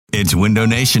It's Window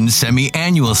Nation's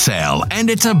semi-annual sale, and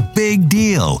it's a big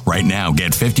deal. Right now,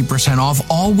 get 50% off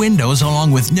all windows along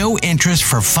with no interest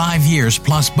for 5 years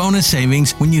plus bonus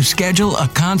savings when you schedule a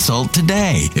consult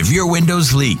today. If your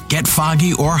windows leak, get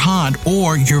foggy or hot,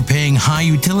 or you're paying high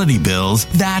utility bills,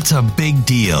 that's a big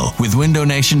deal. With Window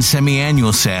Nation's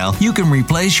semi-annual sale, you can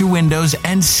replace your windows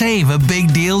and save a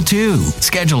big deal too.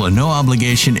 Schedule a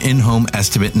no-obligation in-home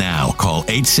estimate now. Call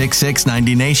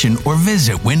 866-90NATION or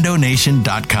visit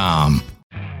windownation.com.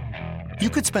 You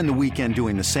could spend the weekend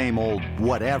doing the same old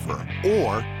whatever,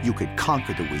 or you could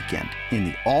conquer the weekend in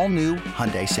the all-new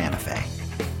Hyundai Santa Fe.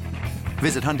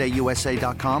 Visit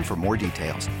HyundaiUSA.com for more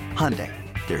details. Hyundai,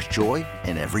 there's joy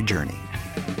in every journey.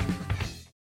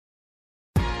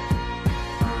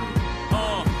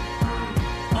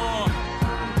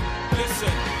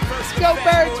 Go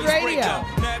Birds Radio,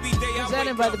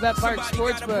 presented by the Bet Park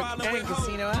Sportsbook and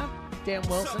Casino app. Dan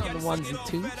Wilson on the ones and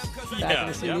twos. Back in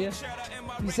the studio.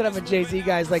 You said I'm a Jay-Z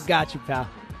guy. He's like, got you, pal.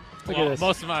 Look at this.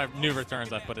 Most of my new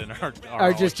returns I put in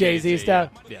are just Jay-Z stuff?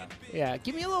 Yeah.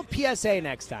 Give me a little PSA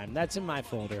next time. That's in my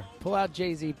folder. Pull out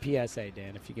Jay-Z PSA,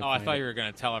 Dan, if you can. I thought you were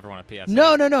going to tell everyone a PSA.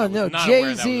 No.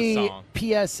 Jay-Z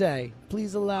PSA.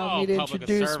 Please allow me to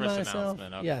introduce myself.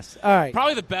 Okay. Yes. All right.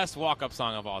 Probably the best walk-up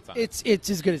song of all time. It's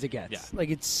as good as it gets. Yeah. Like,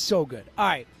 it's so good. All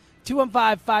right.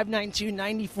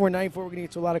 215-592-9494. We're going to get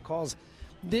to a lot of calls.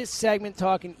 This segment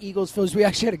talking Eagles, Phillies. We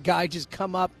actually had a guy just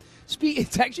come up.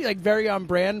 It's actually like very on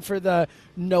brand for the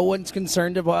no one's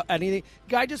concerned about anything.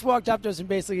 Guy just walked up to us and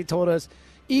basically told us,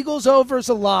 Eagles over is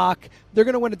a lock. They're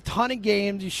going to win a ton of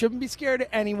games. You shouldn't be scared of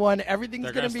anyone.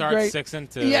 Everything's going to be great. They're going to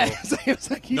start 6-2. Yeah,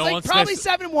 he's probably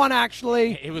 7-1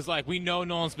 actually. He was like, we know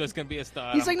Nolan Smith's going to be a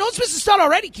stud. He's like, Nolan Smith's a stud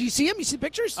already. Can you see him? You see the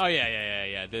pictures? Oh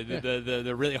yeah.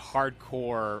 The really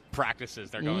hardcore practices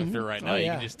they're going through right now.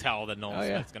 You can just tell that Nolan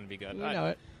Smith's going to be good. You know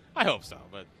it. I hope so,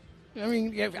 but I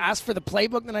mean, you asked for the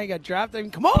playbook, then I got drafted. I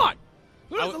mean, come on,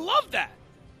 who doesn't love that?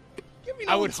 Give me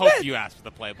Nolan Smith. Hope you asked for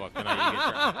the playbook, then I get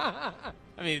drafted.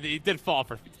 I mean, he did fall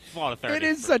to 30. It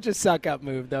is such a suck-up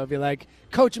move, though. Be like,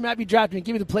 Coach, I'm happy you drafted me.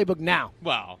 Give me the playbook now.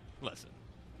 Well, listen.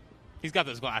 He's got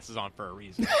those glasses on for a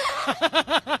reason.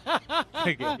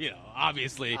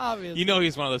 Obviously. You know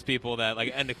he's one of those people that,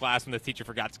 like, end of class when the teacher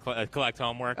forgot to collect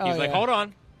homework. He's like, hold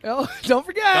on. Oh, don't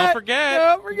forget.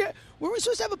 Don't forget. Were we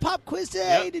supposed to have a pop quiz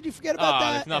today? Yep. Did you forget about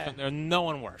that? There's nothing. There's no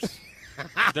one worse.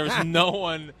 There's no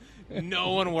one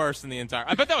worse in the entire.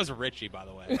 I bet that was Richie, by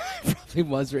the way. Probably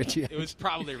was Richie. It was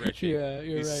probably Richie. Yeah,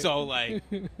 He's right. so like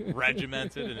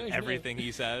regimented in everything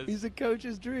he says. He's a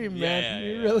coach's dream, man. Yeah.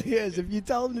 He really is. If you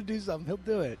tell him to do something, he'll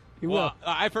do it. He will.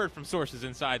 I've heard from sources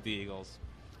inside the Eagles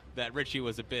that Richie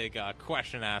was a big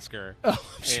question asker.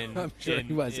 I'm sure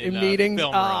he was. In meetings?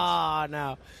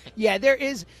 No. Yeah, there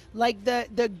is, like,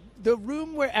 the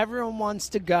room where everyone wants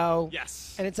to go.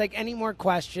 Yes. And it's like, any more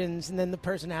questions? And then the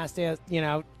person has to,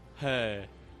 Hey.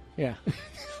 Yeah. Is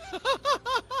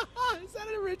that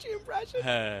a Richie impression?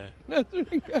 Hey. That's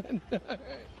really good.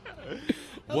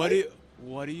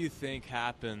 What do you think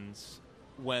happens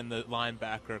when the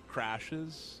linebacker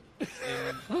crashes?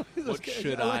 What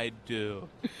should I do?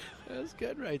 That's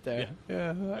good right there. Yeah.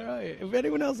 All right. If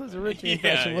anyone else has a Richie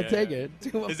impression, we'll take it.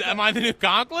 Am I the new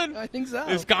Conklin? I think so.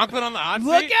 Is Conklin on the hot seat?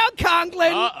 Look out,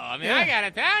 Conklin! I got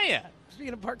to tell you.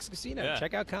 Speaking of Parks Casino,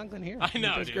 check out Conklin here. I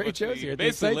know, There's dude. great shows here.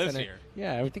 Basically lives here.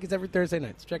 Yeah, I think it's every Thursday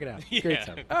night. So check it out. Yeah, great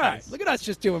stuff. All right, look at us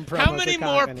just doing promos. How many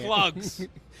more plugs?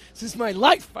 This is my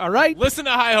life, all right? Listen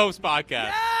to High Hopes Podcast.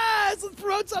 Yes, let's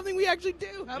promote something we actually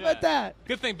do. How about that?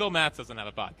 Good thing Bill Matz doesn't have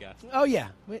a podcast. Oh, yeah.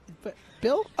 Wait, but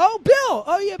Bill? Oh, Bill.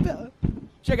 Oh, yeah, Bill.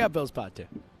 Check out Bill's pod, too.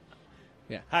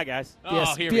 Yeah. Hi, guys.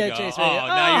 Oh, here we go.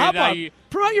 Now you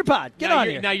promote your pod. Get on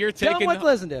here. Now you're taking. Tell them what to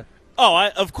listen to. Oh,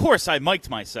 of course I mic'd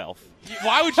myself.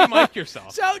 Why would you mic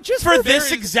yourself? So just for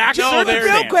this exact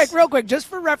real quick, just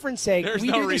for reference sake,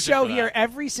 we do the show here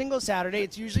every single Saturday.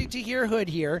 It's usually Tahir Hood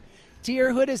here.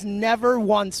 Tahir Hood has never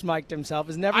once mic'd himself.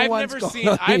 I've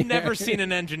never seen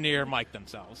an engineer mic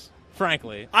themselves.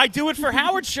 Frankly, I do it for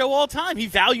Howard's show all the time. He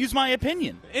values my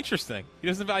opinion. Interesting. He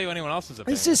doesn't value anyone else's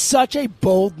opinion. This is such a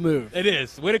bold move. It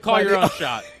is. Way to call your own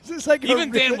shot. Like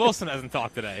even Dan Wilson hasn't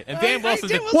talked today, and Dan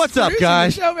Wilson's what's up,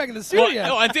 guys? The show back in the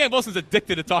studio. And Dan Wilson's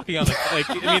addicted to talking on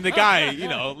the. The guy,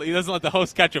 he doesn't let the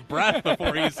host catch a breath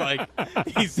before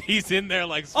he's in there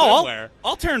like swimwear.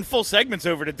 I'll turn full segments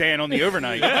over to Dan on the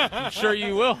overnight. Yeah, I'm sure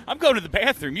you will. I'm going to the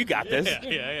bathroom. You got this.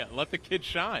 Yeah. Let the kid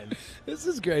shine. This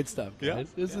is great stuff, guys.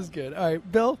 Yeah. This is good. All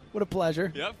right, Bill, what a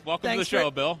pleasure. Yep. Welcome to the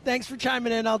show, Bill. Thanks for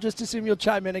chiming in. I'll just assume you'll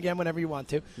chime in again whenever you want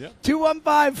to. Yep.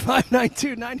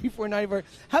 215-592-9494.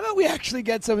 How about we actually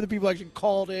get some of the people actually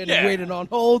called in and waited on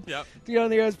hold? Yep. To get on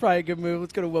the air is probably a good move.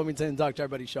 Let's go to Wilmington and talk to our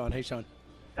buddy Sean. Hey, Sean.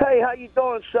 Hey, how you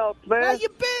doing, Self, man? How you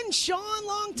been, Sean?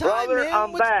 Long time, brother, man.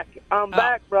 I'm back. I'm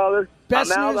back, brother.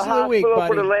 Best I'm out news of the of the week, hospital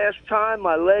for buddy. the last time.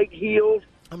 My leg healed.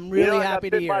 I'm really happy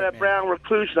to I got bit hear by it, that man. brown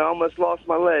recluse. I almost lost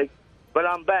my leg. But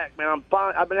I'm back, man. I'm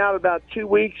fine. I've been out about 2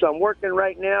 weeks. I'm working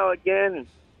right now again. And,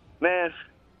 man,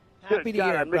 Happy good to God,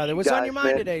 hear I it, miss brother. you What's on guys, your mind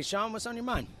man. today, Sean? What's on your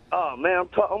mind? Oh, man,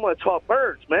 I'm going to talk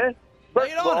birds, man. Lay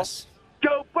First it of on all, us.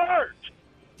 go birds.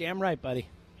 Damn right, buddy.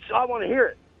 So I want to hear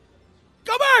it.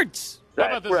 Go Birds! How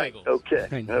about That's the right. Eagles? Okay.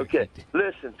 I know. Okay.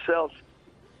 Listen, Self.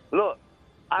 Look,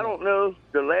 I don't know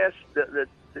the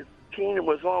team that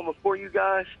was on before you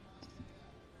guys.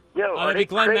 Yo, are It'd they be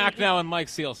Glenn crazy? Macnow and Mike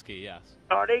Sealski, yes.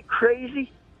 Are they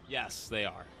crazy? Yes, they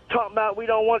are. Talking about we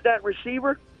don't want that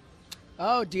receiver?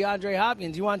 Oh, DeAndre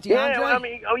Hopkins. You want DeAndre? Yeah, well, I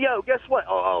mean, guess what?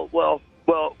 Well,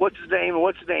 what's his name? And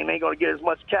what's his name ain't going to get as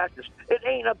much catches.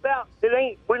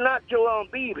 We're not Joel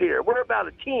Embiid here. We're about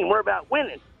a team. We're about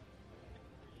winning.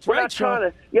 We're right, not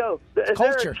trying to, if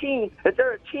culture.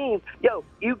 they're a team,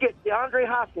 you get DeAndre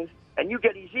Hopkins and you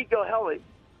get Ezekiel Elliott,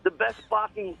 the best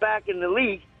blocking back in the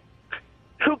league,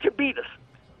 who can beat us?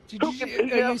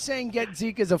 Are you saying get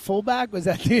Zeke as a fullback? Was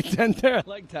that the intent there? I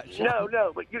like that. Sean.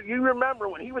 No, but you remember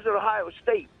when he was at Ohio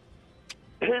State,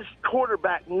 his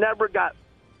quarterback never got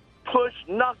pushed,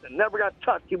 nothing, never got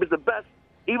touched. He was the best,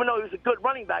 even though he was a good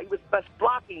running back, he was the best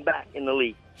blocking back in the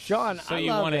league. Sean, So I you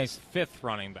love want a this. fifth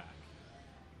running back.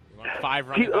 You want 5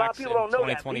 running backs A lot of people don't know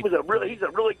that. He's a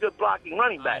really good blocking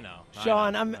running back. I know.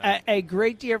 Sean, I'm a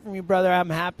great to hear from you, brother. I'm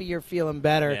happy you're feeling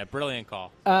better. Yeah, brilliant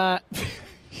call.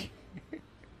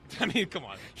 I mean, come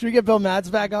on. Should we get Bill Matz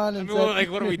back on? I mean,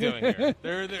 what are we doing here?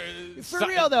 They're For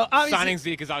real, though, obviously- signing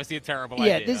Zeke is obviously a terrible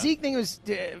Yeah, idea. the Zeke thing was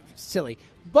silly.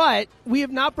 But we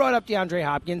have not brought up DeAndre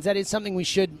Hopkins. That is something we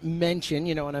should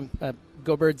mention, on a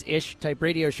Go Birds-ish type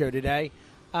radio show today.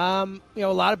 A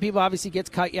lot of people obviously gets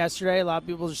cut yesterday. A lot of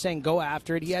people are saying go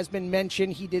after it. He has been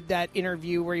mentioned. He did that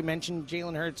interview where he mentioned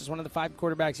Jalen Hurts as one of the 5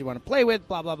 quarterbacks you want to play with,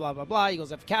 blah, blah, blah, blah, blah.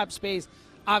 Eagles have cap space.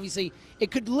 Obviously, it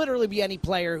could literally be any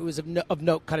player who is of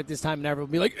note cut at this time, and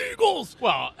everyone would be like, Eagles!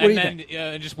 Well, What do and you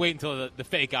then just wait until the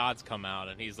fake odds come out,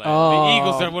 and he's like, Oh. the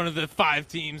Eagles are one of the 5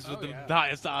 teams with the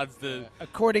highest odds to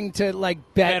According to,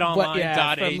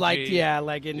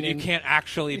 betonline.ag. You can't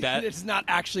actually bet. It's not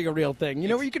actually a real thing. You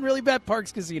know where you can really bet?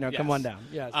 Parks Casino. Yes. Come on down.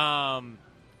 Yes.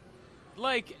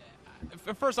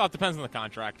 First off, depends on the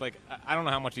contract. I don't know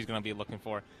how much he's going to be looking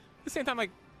for. At the same time,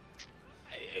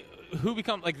 who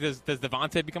does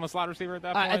Devontae become a slot receiver at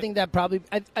that point? I think that probably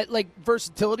I like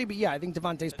versatility, but yeah, I think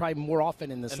Devontae's probably more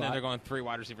often in the and slot. then they're going 3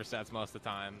 wide receiver sets most of the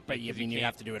time. But you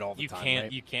have to do it all the time.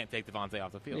 Right? You can't take Devontae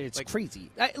off the field. It's crazy.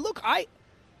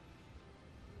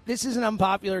 This is an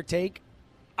unpopular take.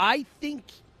 I think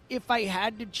if I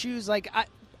had to choose, I think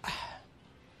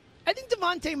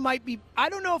Devontae might be. I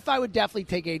don't know if I would definitely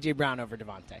take A.J. Brown over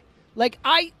Devontae.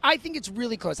 I think it's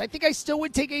really close. I think I still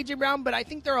would take A.J. Brown, but I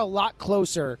think they're a lot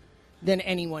closer than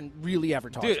anyone really ever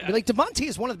talks about. Devontae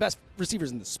is one of the best receivers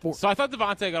in the sport. So I thought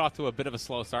Devontae got off to a bit of a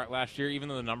slow start last year, even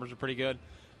though the numbers are pretty good.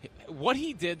 What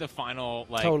he did the final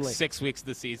 6 weeks of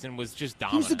the season was just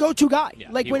dominant. He was the go-to guy.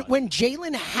 Yeah, when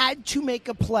Jalen had to make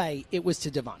a play, it was to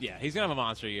Devontae. Yeah, he's going to have a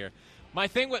monster year. My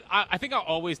thing with I think I'll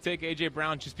always take A.J.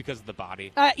 Brown just because of the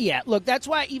body. Look, that's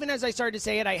why even as I started to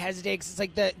say it, I hesitate because it's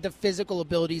like the physical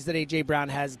abilities that A.J. Brown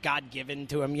has, God given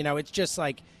to him. It's just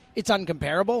it's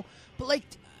uncomparable. But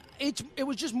it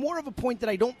was just more of a point that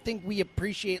I don't think we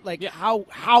appreciate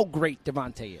how great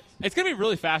Devontae is. It's going to be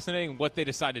really fascinating what they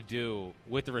decide to do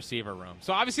with the receiver room.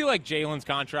 So obviously Jalen's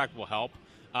contract will help.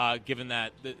 Given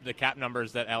that the cap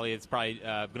numbers that Elliott's probably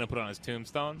going to put on his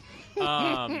tombstone.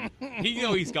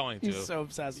 He's going to. He's so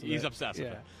obsessed with it. He's obsessed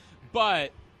with it.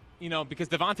 But, because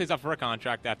Devontae's up for a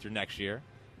contract after next year,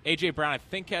 A.J. Brown, I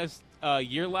think, has a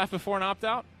year left before an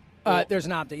opt-out. There's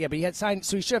an opt-out, but he had signed,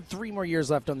 so he should have 3 more years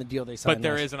left on the deal they signed. But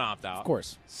there is an opt-out. Of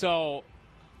course. So,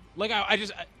 I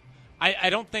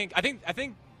don't think – I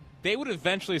think they would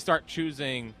eventually start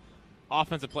choosing –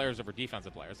 offensive players over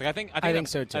defensive players. I think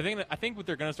so too. I think what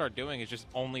they're going to start doing is just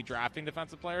only drafting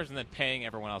defensive players and then paying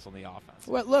everyone else on the offense.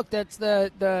 Well, look, that's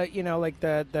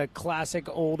the classic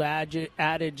old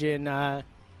adage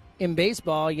in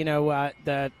baseball.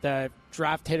 The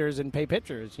draft hitters and pay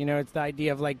pitchers. It's the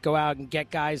idea of go out and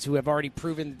get guys who have already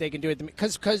proven that they can do it.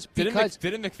 Because didn't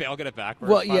McPhail get it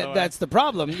backwards? Well, yeah, that's the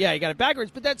problem. Yeah, you got it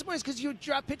backwards. But that's because you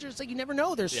draft pitchers you never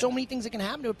know. There's so many things that can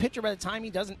happen to a pitcher by the time he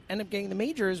doesn't end up getting the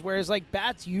majors. Whereas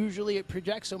bats usually it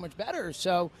projects so much better.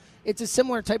 So it's a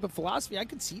similar type of philosophy. I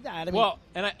could see that.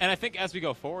 I think as we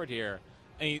go forward here,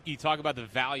 and you talk about the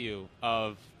value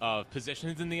of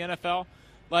positions in the NFL.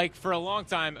 Like, for a long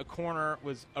time, a corner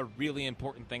was a really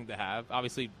important thing to have.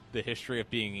 Obviously, the history of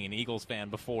being an Eagles fan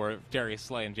before Darius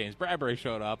Slay and James Bradbury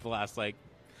showed up, the last, like,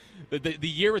 the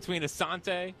year between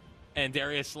Asante and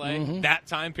Darius Slay, that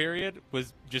time period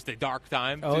was just a dark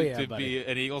time to be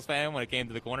an Eagles fan when it came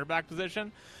to the cornerback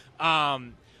position.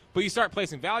 But you start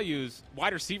placing values.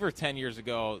 Wide receiver 10 years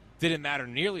ago didn't matter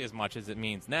nearly as much as it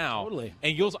means now. Totally.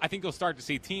 And I think you'll start to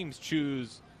see teams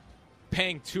choose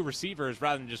paying two receivers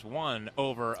rather than just one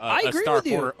over a star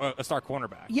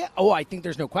cornerback. Yeah. Oh, I think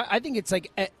there's no question. I think it's like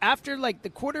after like the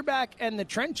quarterback and the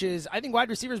trenches, I think wide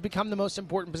receivers become the most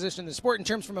important position in the sport in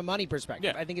terms from a money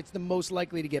perspective. Yeah. I think it's the most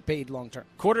likely to get paid long term.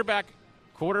 Quarterback,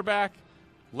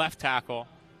 left tackle,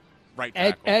 right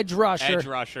tackle, edge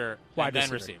rusher, and then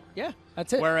receiver. Yeah,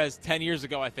 that's it. Whereas 10 years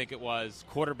ago, I think it was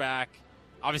quarterback,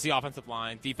 obviously offensive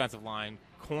line, defensive line,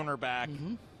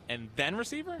 cornerback, and then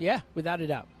receiver? Yeah, without a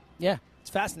doubt. Yeah, it's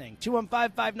fascinating.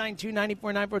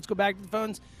 215-592-9494. Let's go back to the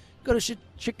phones. Go to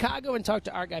Chicago and talk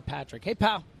to our guy, Patrick. Hey,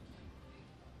 pal.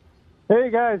 Hey,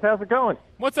 guys. How's it going?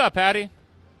 What's up, Patty?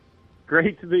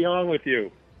 Great to be on with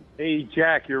you. Hey,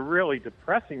 Jack, you're really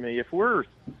depressing me. If we're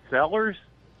sellers,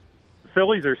 the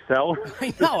Phillies are sellers.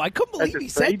 I know. I couldn't believe he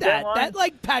said that. Deadline? That,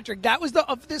 like, Patrick, that was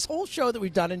of this whole show that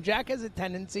we've done, and Jack has a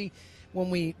tendency when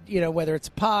we, whether it's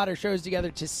a pod or shows together,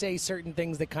 to say certain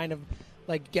things that kind of,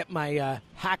 like, get my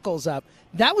hackles up.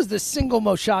 That was the single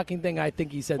most shocking thing I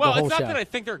think he said the whole show. Well, it's not that I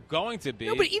think they're going to be.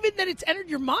 No, but even that it's entered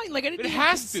your mind. Like, I didn't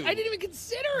even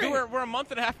consider it. We're a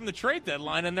month and a half from the trade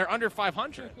deadline, and they're under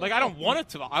 500. Like, I don't want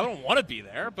to be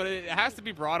there, but it has to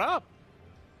be brought up.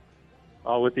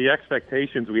 With the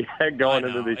expectations we had going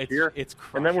into this year, it's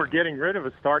and then we're getting rid of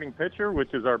a starting pitcher,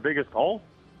 which is our biggest hole.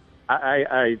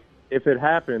 If it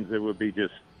happens, it would be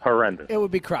just horrendous. It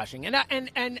would be crushing, and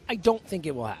I don't think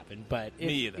it will happen. But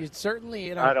me either. It's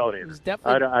certainly, I don't either.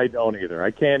 I don't either.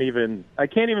 I can't even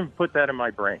put that in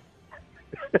my brain.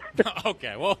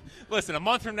 Okay, well, listen. A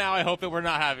month from now, I hope that we're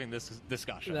not having this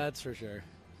discussion. That's for sure.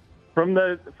 From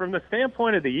the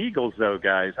standpoint of the Eagles, though,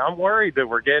 guys, I'm worried that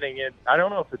we're getting it. I don't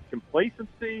know if it's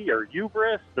complacency or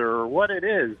hubris or what it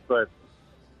is, but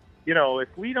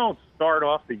if we don't start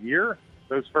off the year,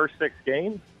 those first 6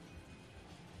 games,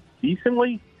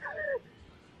 decently,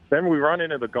 then we run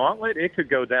into the gauntlet, it could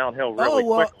go downhill really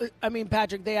quickly. I mean,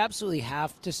 Patrick, they absolutely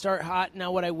have to start hot.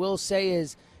 Now, what I will say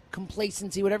is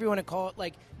complacency, whatever you want to call it,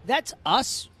 like, that's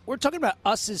us. We're talking about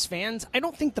us as fans. I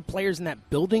don't think the players in that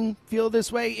building feel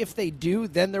this way. If they do,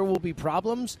 then there will be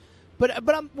problems. But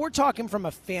we're talking from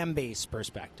a fan base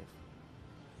perspective.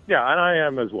 Yeah, and I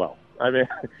am as well. I mean,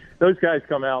 those guys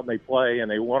come out and they play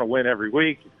and they want to win every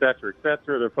week, et cetera, et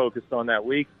cetera. They're focused on that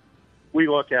week. We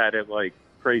look at it like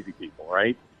crazy people,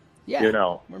 right?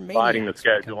 Yeah, fighting the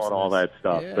schedule and all that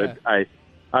stuff. Yeah. But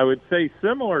I would say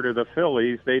similar to the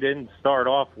Phillies, they didn't start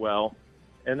off well,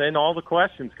 and then all the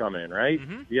questions come in, right?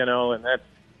 And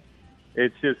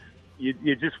it's just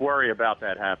you just worry about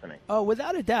that happening. Oh,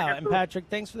 without a doubt. And Patrick,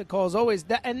 thanks for the call as always.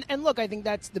 And look, I think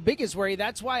that's the biggest worry.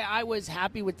 That's why I was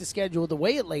happy with the schedule the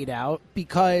way it laid out,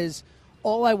 because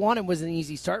all I wanted was an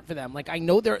easy start for them. Like, I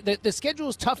know the schedule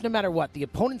is tough no matter what. The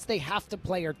opponents they have to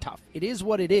play are tough. It is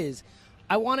what it is.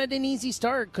 I wanted an easy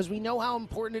start because we know how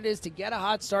important it is to get a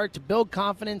hot start, to build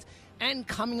confidence, and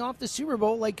coming off the Super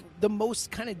Bowl, like, the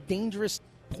most kind of dangerous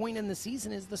point in the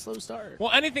season is the slow start.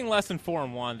 Well, anything less than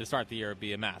 4-1 to start the year would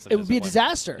be a massive. It would be a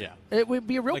disaster. Yeah, it would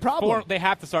be a real problem. They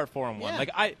have to start 4-1. Yeah.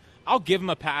 Like, I'll give them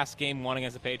a pass game 1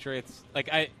 against the Patriots. Like,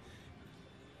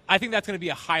 I think that's going to be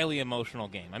a highly emotional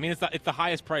game. I mean, it's the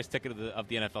highest price ticket of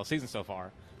the NFL season so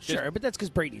far. Sure, but that's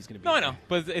because Brady's going to be No, there. I know,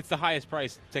 but it's the highest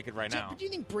price ticket right now. But do you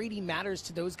think Brady matters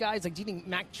to those guys? Like, do you think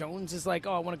Mac Jones is like,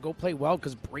 oh, I want to go play well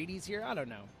because Brady's here? I don't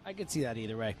know. I could see that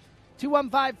either way.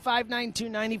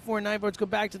 215-592-9494. Let's go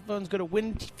back to the phones. Go to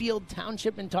Winfield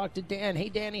Township and talk to Dan. Hey,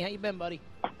 Danny, how you been, buddy?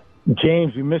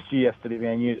 James, we missed you yesterday,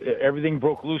 man. Everything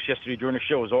broke loose yesterday during the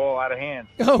show. It was all out of hand.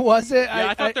 Oh, was it? Yeah,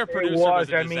 I thought their producer was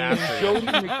a disaster. Jody,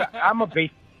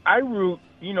 I root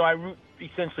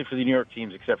essentially for the New York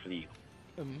teams except for the Eagles.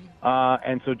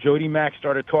 And so Jody Mack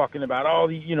started talking about all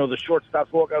the shortstops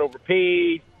all got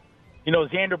overpaid.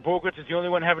 Xander Bogaerts is the only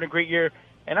one having a great year.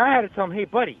 And I had to tell him, hey,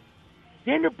 buddy,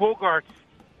 Xander Bogaerts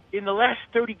in the last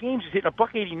 30 games is hitting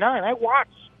 $189. I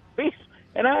watched base,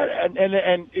 and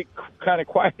it kind of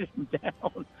quieted him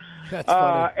down. That's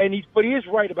funny. But he is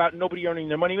right about nobody earning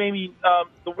their money. Maybe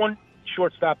the one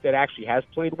shortstop that actually has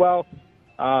played well,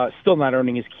 still not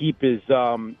earning his keep, is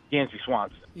Dansby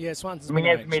Swanson. Yeah, Swanson's he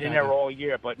hasn't made an error all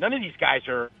year, but none of these guys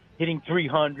are hitting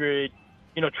 300.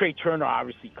 Trey Turner,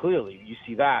 obviously, clearly, you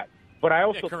see that. But I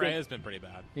also Correa's been pretty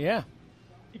bad. Yeah.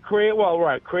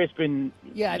 Correa's been.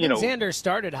 Yeah, I think Xander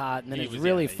started hot and then it's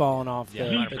really fallen off.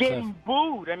 He's getting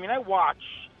booed. I mean, I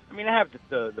have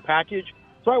the package,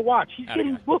 so I watch. He's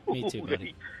getting booed. Me too,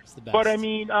 buddy. It's the best. But I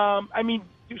mean,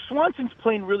 Swanson's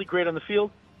playing really great on the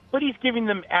field, but he's giving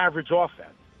them average offense.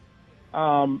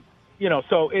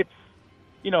 So it's,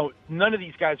 none of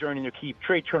these guys are earning their keep.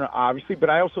 Trey Turner, obviously, but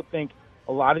I also think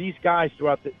a lot of these guys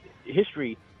throughout the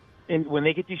history, and when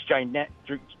they get these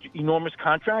enormous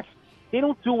contracts, they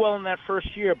don't do well in that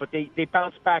first year, but they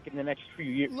bounce back in the next few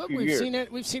years. Look,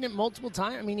 we've seen it multiple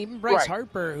times. I mean, even Bryce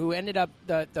Harper, who ended up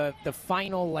the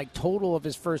final total of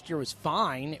his first year was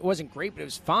fine. It wasn't great, but it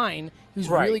was fine. He was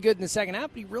really good in the second half,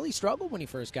 but he really struggled when he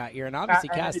first got here. And obviously,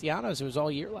 Castellanos, it was all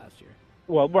year last year.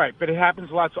 Well, right, but it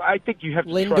happens a lot. So I think you have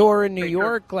to Lindor in New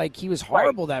York, he was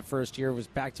horrible that first year. Was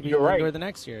back to being Lindor the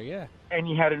next year. Yeah, and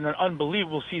he had an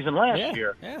unbelievable season last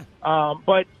year. Yeah.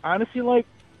 But honestly,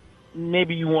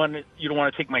 maybe you don't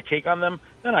want to take my take on them.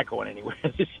 They're not going anywhere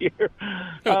this year. The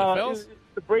Phils?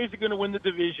 The Braves are going to win the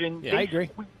division. Yeah, I agree.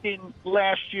 In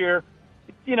last year,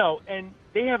 and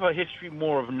they have a history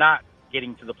more of not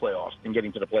getting to the playoffs than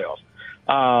getting to the playoffs.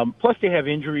 Plus, they have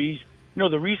injuries.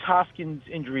 The Rhys Hoskins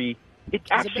injury, it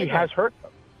actually has hurt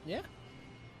them. Yeah.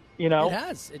 It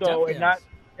has. It definitely has.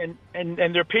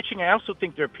 And their pitching, I also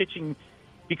think they're pitching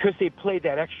because they played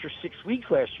that extra 6 weeks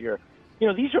last year.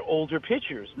 These are older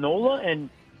pitchers. Nola and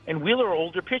Wheeler are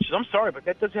older pitchers. I'm sorry, but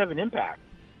that does have an impact.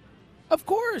 Of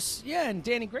course. Yeah, and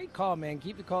Danny, great call, man.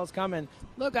 Keep the calls coming.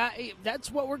 Look, that's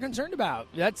what we're concerned about.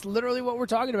 That's literally what we're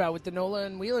talking about with the Nola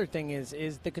and Wheeler thing is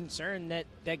the concern that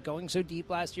going so deep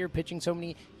last year, pitching so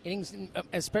many innings,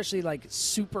 especially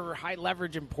super high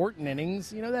leverage important innings,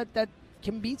 that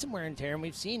can be some wear and tear. And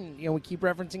we've seen, we keep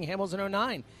referencing Hamels in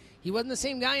 2009. He wasn't the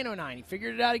same guy in 2009. He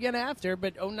figured it out again after,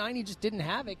 but 2009 he just didn't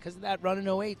have it because of that run in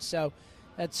 2008. So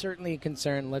that's certainly a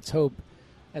concern. Let's hope,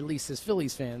 at least as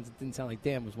Phillies fans, it didn't sound like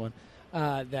Dan was one,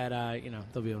 that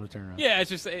they'll be able to turn around. Yeah, it's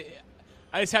just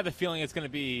I just have the feeling it's going to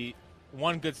be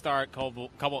one good start, couple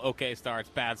okay starts,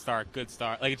 bad start, good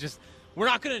start. We're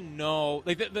not going to know.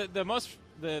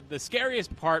 The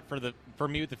scariest part for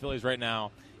me with the Phillies right now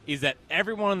is that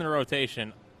everyone in the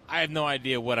rotation, I have no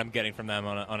idea what I'm getting from them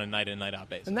on a night-in, night-out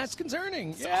basis. And that's concerning.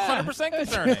 It's 100%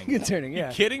 concerning. Concerning, yeah.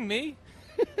 You kidding me?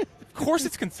 Of course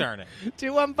it's concerning.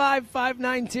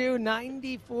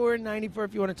 215-592-9494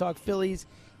 if you want to talk Phillies,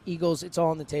 Eagles. It's all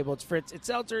on the table. It's Fritz. It's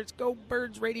Seltzer. It's Go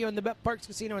Birds Radio and the Bet Parks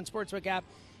Casino and Sportsbook app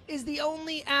is the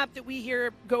only app that we here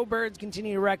at Go Birds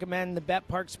continue to recommend. The Bet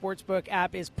Park Sportsbook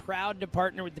app is proud to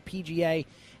partner with the PGA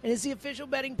and is the official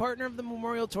betting partner of the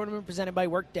Memorial Tournament presented by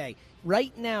Workday.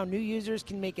 Right now, new users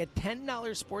can make a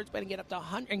 $10 sports bet and get up to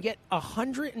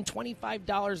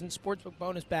 $125 in sportsbook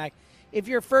bonus back. If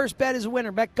your first bet is a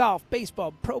winner, bet golf,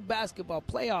 baseball, pro basketball,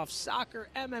 playoffs, soccer,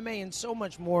 MMA, and so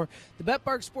much more. The Bet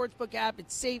Park Sportsbook app,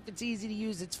 it's safe, it's easy to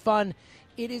use, it's fun.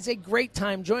 It is a great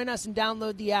time. Join us and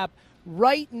download the app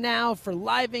right now for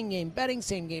live in-game betting,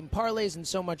 same-game parlays, and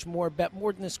so much more. Bet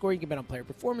more than the score. You can bet on player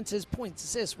performances, points,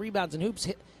 assists, rebounds, and hoops,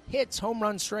 hits, home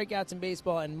runs, strikeouts in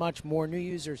baseball, and much more. New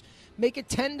users, make a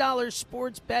 $10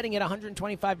 sports betting at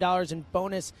 $125 in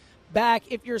bonus back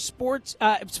if your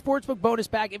sportsbook bonus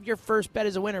back if your first bet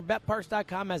is a winner.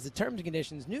 BetParks.com has the terms and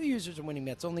conditions. New users are winning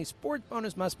bets only. Sports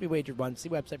bonus must be wagered once. See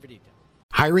website for details.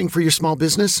 Hiring for your small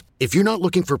business? If you're not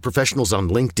looking for professionals on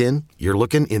LinkedIn, you're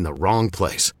looking in the wrong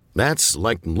place. That's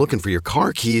like looking for your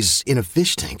car keys in a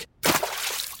fish tank.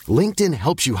 LinkedIn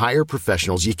helps you hire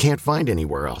professionals you can't find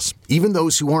anywhere else, even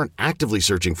those who aren't actively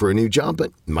searching for a new job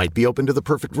but might be open to the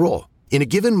perfect role. In a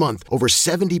given month, over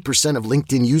 70% of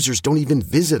LinkedIn users don't even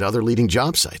visit other leading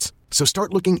job sites. So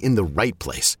start looking in the right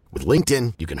place. With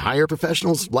LinkedIn, you can hire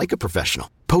professionals like a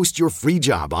professional. Post your free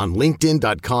job on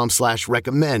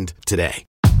linkedin.com/recommend today.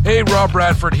 Hey, Rob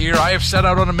Bradford here. I have set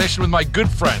out on a mission with my good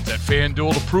friends at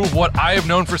FanDuel to prove what I have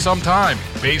known for some time.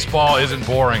 Baseball isn't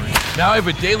boring. Now I have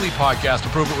a daily podcast to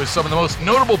prove it with some of the most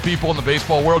notable people in the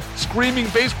baseball world, screaming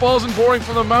baseball isn't boring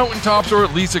from the mountaintops, or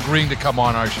at least agreeing to come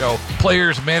on our show.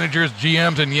 Players, managers,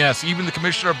 GMs, and yes, even the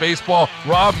commissioner of baseball,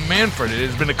 Rob Manfred. It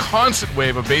has been a constant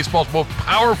wave of baseball's most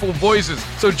powerful voices.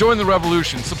 So join the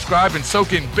revolution. Subscribe and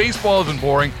soak in Baseball Isn't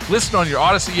Boring. Listen on your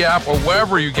Odyssey app or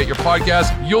wherever you get your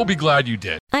podcasts. You'll be glad you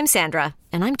did. I'm Sandra,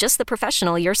 and I'm just the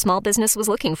professional your small business was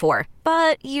looking for.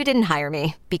 But you didn't hire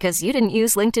me because you didn't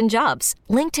use LinkedIn Jobs.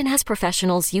 LinkedIn has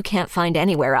professionals you can't find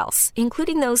anywhere else,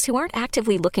 including those who aren't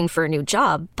actively looking for a new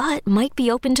job, but might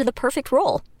be open to the perfect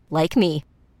role, like me.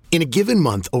 In a given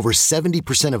month, over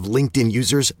 70% of LinkedIn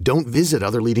users don't visit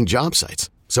other leading job sites.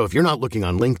 So if you're not looking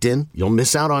on LinkedIn, you'll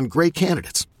miss out on great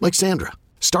candidates like Sandra.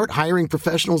 Start hiring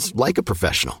professionals like a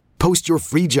professional. Post your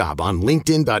free job on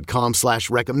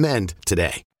linkedin.com/recommend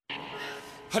today.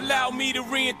 Allow me to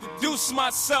reintroduce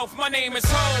myself. My name is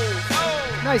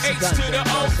Ho. Nicely H done, to the Jim.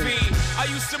 OV. I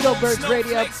used to Still move Birds Radio,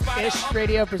 snowflakes by the Ish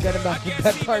Radio, presented by the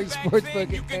Bet Party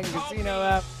Sportsbook and Casino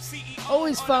app.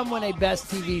 Always fun when a best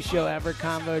TV show ever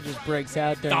convo just breaks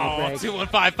out during the break.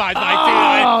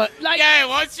 215-592. Yeah,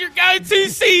 what's your go-to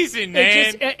season,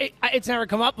 man? It's never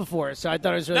come up before, so I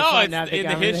thought it was really No, fun it's to have the in the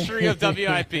conversation. history of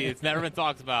WIP. It's never been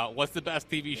talked about. What's the best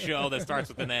TV show that starts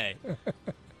with an A?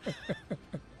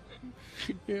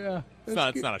 Yeah. It's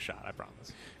not a shot, I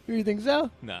promise. You think so?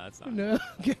 No, it's not. No?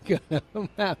 Okay, good. I'm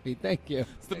happy. Thank you.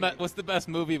 What's the best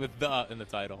movie with "the" in the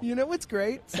title? You know what's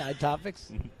great? Side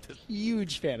Topics.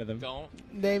 Huge fan of them.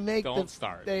 Don't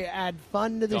start. They add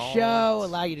fun to the Don't. show,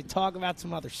 allow you to talk about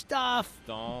some other stuff.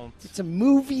 Don't. It's a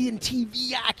movie and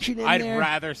TV action in I'd there.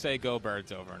 rather say "Go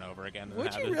Birds" over and over again.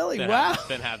 Would you really? Wow.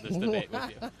 Than have this debate with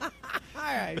you. All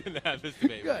right. Than have this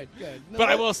debate Good, with you. good. No, But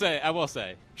I will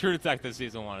say, True Detective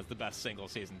Season 1 is the best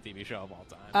single-season TV show of all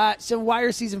time. So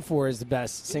Wire Season 4 is the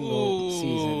best single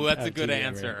season. Ooh, that's a of good TV,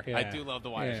 answer. right? I Yeah. do love The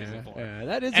Wire Yeah, Season 4. yeah,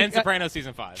 that is and Sopranos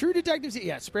Season 5. True Detective,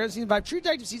 Sopranos Season 5. True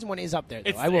Detective Season 1 is up there, though.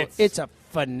 It's- It's a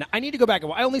fun. I need to go back and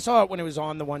watch. I only saw it when it was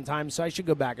on the one time, so I should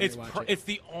go back and It's rewatch it. it's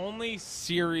the only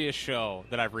serious show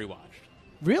that I've rewatched.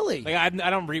 Really? Like I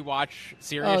don't rewatch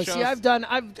serious Oh, shows. see, I've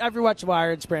rewatched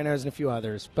Wire and Sopranos and a few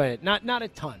others, but not a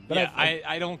ton. But yeah, I've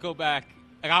I don't go back.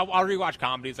 Like I'll rewatch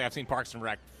comedies. Like I've seen Parks and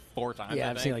Rec 4 times. yeah, I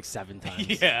I've think. seen like 7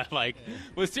 times. Yeah, like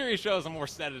with serious shows, I'm more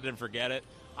set it and forget it.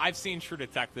 I've seen True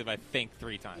Detective, I think,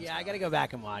 3 times. Yeah, I got to go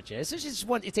back and watch it. It's just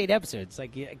one. It's 8 episodes.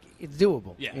 Like it's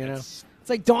doable. Yeah, you know, it's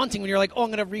like daunting when you're like, oh,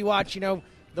 I'm going to rewatch.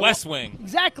 The West Wing.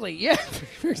 Exactly. Yeah.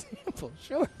 For example.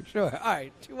 Sure. All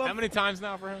right. How many times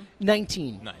now for him?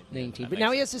 19. Nice. 19. That But now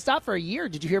makes he has to stop for a year.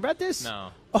 Did you hear about this? No.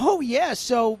 Oh, yeah.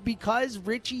 So because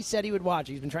Richie said he would watch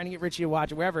it, he's been trying to get Richie to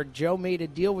watch it, wherever, Joe made a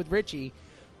deal with Richie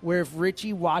where if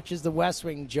Richie watches The West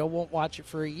Wing, Joe won't watch it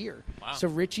for a year. Wow. So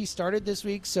Richie started this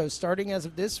week. So starting as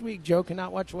of this week, Joe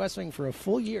cannot watch West Wing for a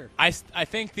full year. I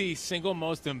think the single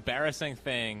most embarrassing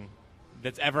thing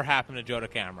that's ever happened to Joe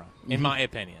DeCamara, in my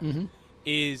opinion,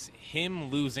 is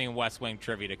him losing West Wing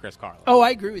trivia to Chris Carlin. Oh,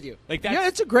 I agree with you. Like yeah,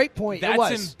 that's a great point. That's it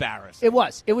was embarrassing. It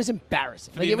was. It was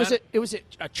embarrassing. Like the it was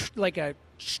a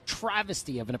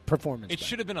travesty of a performance. It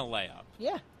should have been a layup.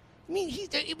 Yeah. I mean,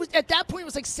 it was at that point. It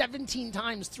was like 17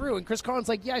 times through, and Chris Carlin's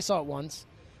like, "Yeah, I saw it once.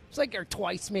 It was like or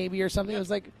twice, maybe, or something." It was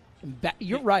like,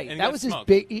 you're right. And he That got was smoked.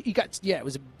 his big. He got it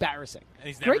was embarrassing. And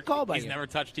he's Great never, call by He's you. never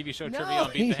touched TV show No, trivia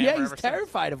on Beat the Hammer yeah, he's ever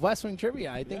terrified of West Wing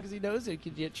trivia. I think because he knows it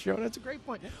could get shown. That's a great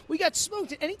point. We got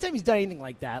smoked. Anytime he's done anything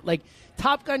like that, like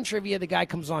Top Gun trivia, the guy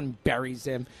comes on and buries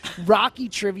him. Rocky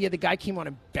trivia, the guy came on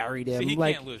and buried him. since. See, he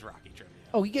like, can't lose Rocky trivia.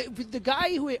 oh, the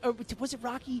guy who was it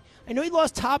Rocky? I know he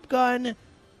lost Top Gun.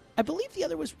 I believe the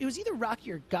other was either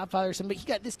Rocky or Godfather or something.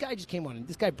 But this guy just came on, and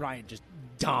this guy Brian just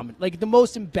dominant, like the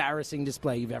most embarrassing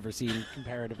display you've ever seen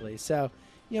comparatively. So,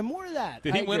 yeah, more of that.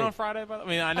 Did he I win agree. on Friday? I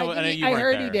mean, I know you I weren't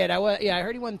heard there. he did. I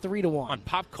heard he won 3-1 On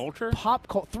Pop Culture.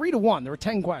 3-1. There were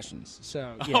 10 questions.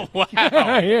 So yeah. Oh wow!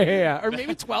 yeah, or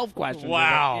maybe 12 questions.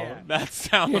 Wow, Yeah. that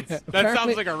sounds Yeah, that sounds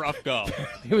apparently- like a rough go.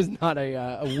 It was not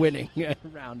a winning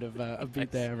round of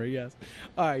Beat the Hammer, yes.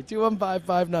 All right,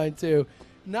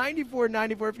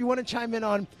 215-592-9494. If you want to chime in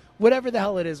on whatever the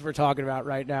hell it is we're talking about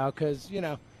right now, because,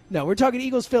 no, we're talking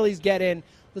Eagles, Phillies, get in.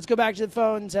 Let's go back to the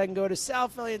phones and go to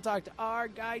South Philly and talk to our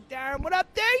guy, Darren. What up,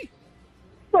 D?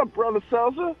 What's up, Brother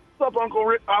Seltzer? What's up,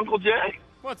 Uncle Jay?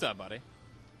 What's up, buddy?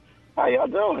 How y'all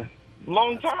doing?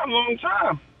 Long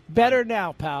time. Better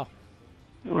now, pal.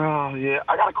 Oh, yeah.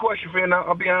 I got a question for you. Now,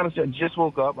 I'll be honest, I just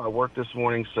woke up. I worked this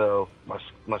morning, so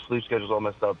my sleep schedule's all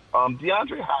messed up.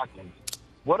 DeAndre Hopkins,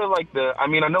 what are, I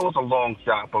know it's a long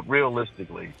shot, but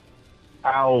realistically,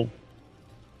 how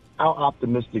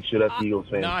optimistic should us Eagles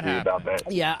fans not be about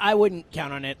that? Yeah, I wouldn't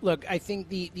count on it. Look, I think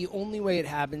the only way it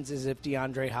happens is if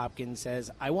DeAndre Hopkins says,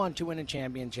 I want to win a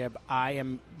championship. I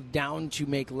am down to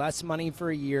make less money for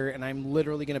a year, and I'm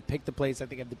literally going to pick the place I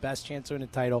think I have the best chance to win a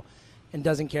title and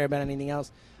doesn't care about anything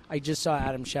else. I just saw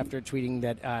Adam Schefter tweeting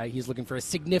that he's looking for a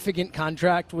significant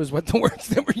contract was what the words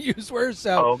that were used were.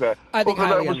 So okay. I think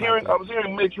I was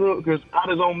hearing Mitch because out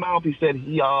his own mouth he said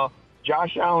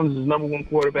Josh Allen is his number one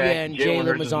quarterback. Yeah, and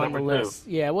Jalen was on the list.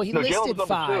 Yeah, well, he listed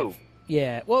 5.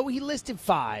 Yeah, well, he listed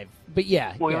 5. But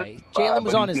yeah, Jalen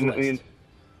was on his list.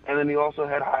 And then he also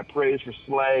had high praise for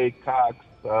Slay, Cox,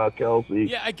 Kelsey.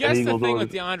 Yeah, I guess the thing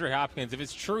with DeAndre Hopkins, if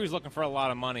it's true he's looking for a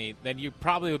lot of money, then you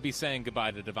probably would be saying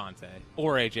goodbye to Devontae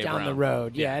or A.J. Down Brown. the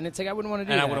road, yeah. And it's like I wouldn't want to do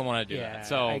that. And I wouldn't want to do that.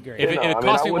 So I agree. if it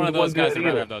cost me one of those guys, I'd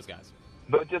rather have those guys.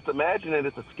 But just imagine that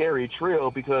it's a scary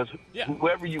trio because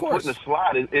whoever you put in the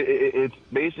slot, it's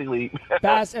basically a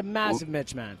massive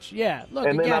mismatch. Yeah, look.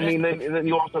 And then then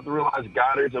you also have to realize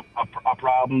Goddard's a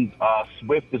problem.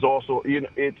 Swift is also,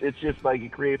 it's just like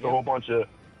it creates a whole bunch of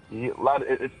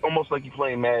It's almost like you're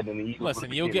playing Madden. And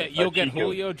listen, you'll get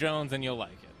Julio Jones and you'll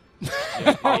like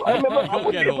it. I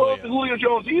wouldn't be opposed to Julio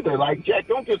Jones either. Like Jack,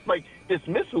 don't just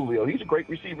dismiss Julio. He's a great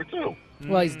receiver too.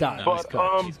 Well, he's done. But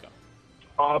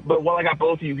but while I got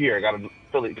both of you here, I got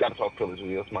to talk Phillies with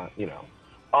you. That's my,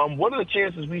 what are the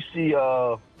chances we see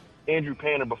Andrew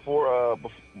Panner before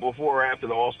or after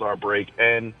the All-Star break?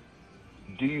 And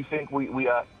do you think we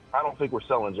I don't think we're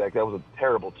selling, Jack. That was a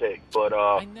terrible take. But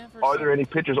are there any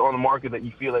pitchers on the market that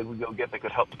you feel like we go get that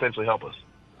could potentially help us?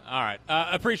 All right,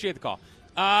 appreciate the call.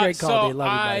 Great call, dude. Love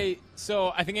you, buddy.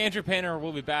 So I think Andrew Panner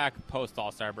will be back post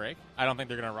All-Star break. I don't think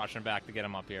they're going to rush him back to get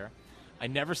him up here. I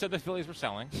never said the Phillies were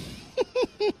selling.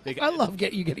 I love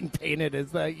you getting painted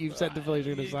as that you said the Phillies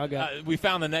were going to sell. We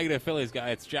found the negative Phillies guy.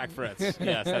 It's Jack Fritz.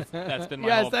 Yes, that's been my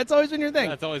Yes, that's always been your thing.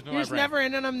 That's always been You're my just brain. never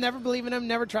in on them, never believe in them,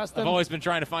 never trust them. I've always been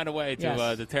trying to find a way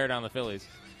to tear down the Phillies.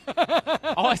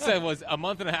 All I said was a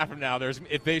month and a half from now,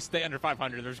 if they stay under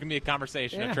 500, there's going to be a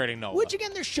conversation of trading Nola. Which,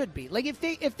 again, there should be. Like, if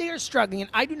they are struggling,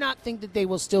 and I do not think that they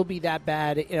will still be that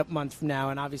bad in a month from now,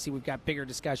 and obviously we've got bigger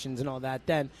discussions and all that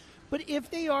then. But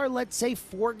if they are, let's say,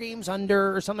 4 games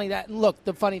under or something like that, and look,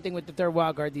 the funny thing with the third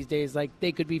wild card these days, like,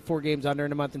 they could be 4 games under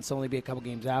in a month and still only be a couple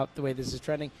games out, the way this is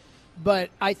trending.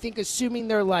 But I think assuming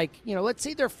they're like, let's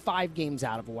say they're 5 games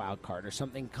out of a wild card or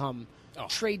something come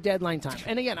trade deadline time.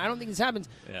 And again, I don't think this happens.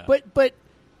 Yeah. But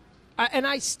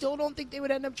I still don't think they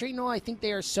would end up trading Nola. I think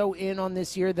they are so in on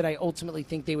this year that I ultimately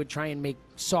think they would try and make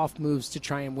soft moves to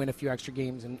try and win a few extra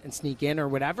games and sneak in or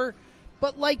whatever.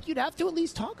 But, you'd have to at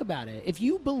least talk about it. If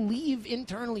you believe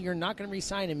internally you're not going to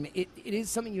re-sign him, it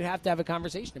is something you have to have a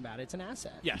conversation about. It's an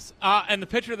asset. Yes. And the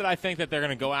pitcher that I think that they're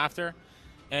going to go after,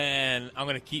 and I'm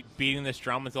going to keep beating this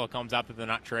drum until it comes out that they're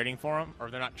not trading for him or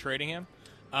they're not trading him,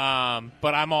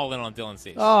 but I'm all in on Dylan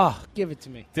Cease. Oh, give it to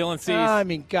me. Dylan Cease. I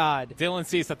mean, God. Dylan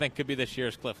Cease, I think, could be this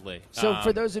year's Cliff Lee. So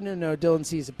for those who don't know, Dylan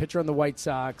Cease, a pitcher on the White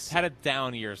Sox. Had a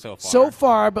down year so far. So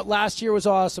far, but last year was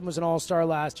awesome. Was an all-star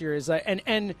last year.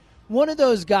 And one of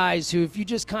those guys who, if you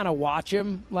just kind of watch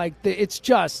him, it's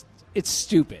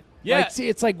stupple. Yeah.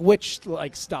 It's like witch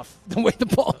stuff, the way the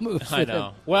ball moves. I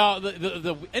know. Well,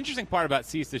 the interesting part about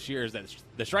Cease this year is that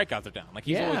the strikeouts are down.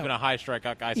 He's always been a high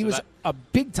strikeout guy. He was a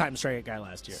big-time strikeout guy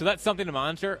last year. So that's something to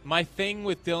monitor. My thing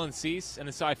with Dylan Cease, and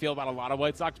this is how I feel about a lot of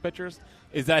White Sox pitchers,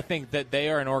 is that I think that they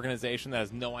are an organization that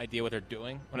has no idea what they're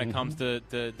doing when it comes to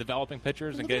developing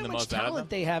pitchers and getting the most out of them. How much talent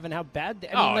they have and how bad they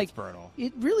it's brutal.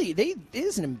 It really it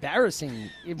is an embarrassing.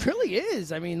 It really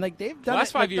is. I mean, they've done the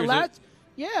last 5 years.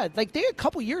 Yeah, they had a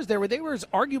couple years there where they were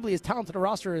arguably as talented a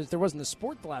roster as there was in the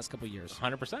sport the last couple of years.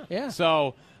 100%. Yeah.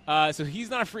 So he's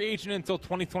not a free agent until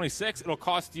 2026. It'll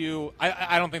cost you.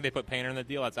 I don't think they put Painter in the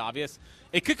deal. That's obvious.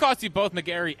 It could cost you both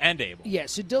McGarry and Abel. Yeah.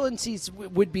 So Dylan Cease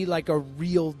would be like a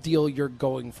real deal. You're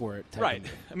going for it. Right.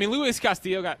 I mean, Luis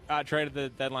Castillo got traded at the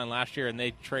deadline last year, and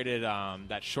they traded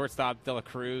that shortstop De La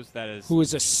Cruz. Who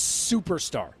is a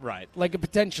superstar. Right. Like a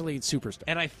potentially superstar.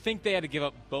 And I think they had to give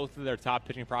up both of their top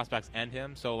pitching prospects and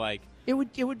him. So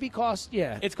it would be cost.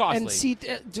 Yeah. It's costly.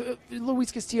 And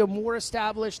Luis Castillo more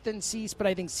established than Cease, but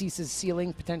I think Cease's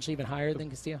ceiling potentially even higher than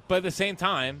Castillo. But at the same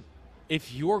time,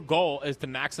 if your goal is to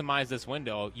maximize this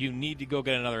window, you need to go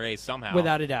get another ace somehow.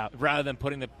 Without a doubt. Rather than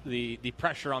putting the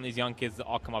pressure on these young kids to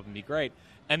all come up and be great.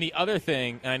 And the other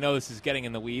thing, and I know this is getting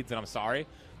in the weeds, and I'm sorry,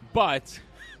 but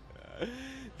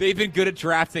they've been good at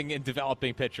drafting and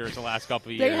developing pitchers the last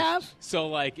couple of years. They have.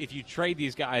 So, if you trade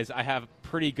these guys, I have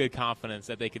pretty good confidence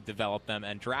that they could develop them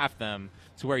and draft them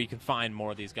to where you can find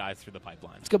more of these guys through the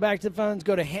pipeline. Let's go back to the phones,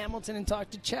 go to Hamilton and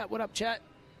talk to Chet. What up, Chet?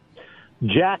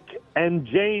 Jack and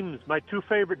James, my 2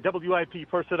 favorite WIP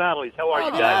personalities. How are you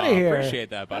guys? Get out of here.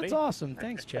 Appreciate that, buddy. That's awesome.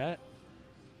 Thanks, Chet.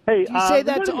 Hey, do you say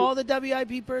that to all the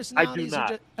WIP personalities? I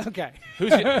do not. Okay.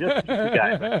 Who's just you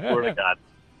guys, I swear to God.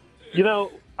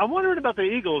 I'm wondering about the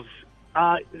Eagles.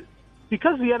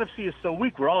 Because the NFC is so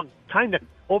weak, we're all kind of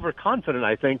overconfident,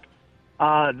 I think.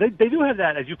 They do have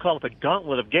that, as you call it, the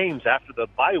gauntlet of games after the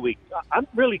bye week. I'm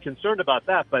really concerned about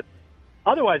that, but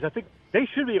otherwise I think they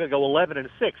should be able to go 11-6,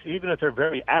 even if they're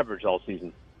very average all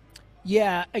season.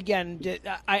 Yeah, again,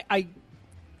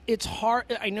 it's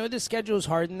hard. I know the schedule is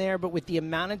hard in there, but with the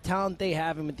amount of talent they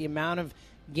have and with the amount of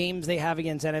games they have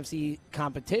against NFC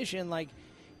competition,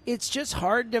 it's just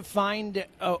hard to find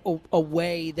a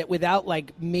way that without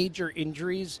major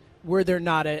injuries were there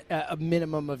not a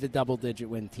minimum of a double-digit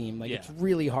win team. Like, it's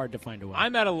really hard to find a win.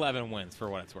 I'm at 11 wins for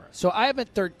what it's worth. So I am at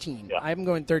 13. Yeah. I'm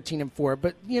going 13-4.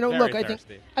 But, Very look,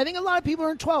 thirsty. I think a lot of people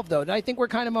are in 12, though. And I think we're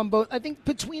kind of on both. I think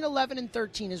between 11 and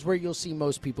 13 is where you'll see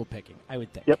most people picking, I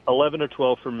would think. Yep, 11 or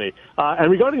 12 for me.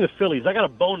 And regarding the Phillies, I got a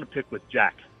bone to pick with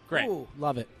Jack. Great. Ooh,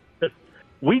 love it.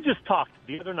 We just talked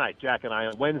the other night, Jack and I,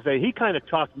 on Wednesday. He kind of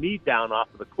talked me down off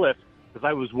of the cliff because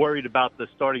I was worried about the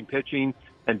starting pitching.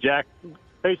 And Jack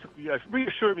basically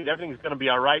reassured me that everything's going to be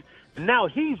all right. And now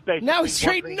he's basically Now he's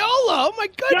trading Nola. Oh, my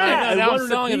goodness. Yeah, now I'm wondering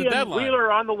selling if at he the and deadline.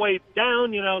 Wheeler on the way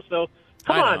down, so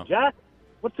come I know. on, Jack.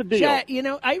 What's the deal? Chat,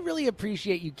 I really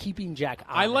appreciate you keeping Jack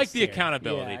honest. I like the here.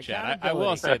 accountability, Yeah, Chad. I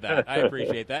will say that. I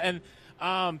appreciate that.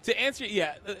 And to answer,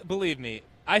 believe me,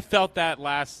 I felt that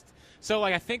last. So,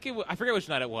 like, I forget which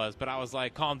night it was, but I was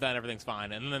like, calm down, everything's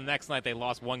fine. And then the next night they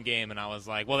lost one game, and I was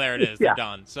like, well, there it is. They're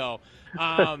done. So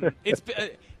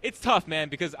it's tough, man,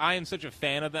 because I am such a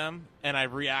fan of them, and I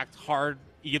react hard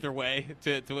either way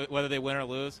to whether they win or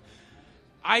lose.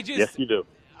 Yes, you do.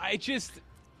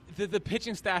 The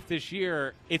pitching staff this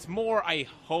year, it's more I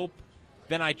hope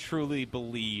than I truly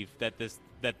believe that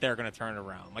they're going to turn it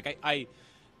around. Like, I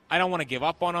don't want to give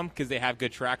up on them because they have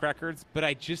good track records, but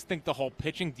I just think the whole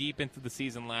pitching deep into the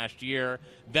season last year,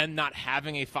 then not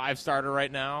having a 5-starter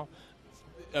right now,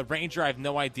 a Ranger I have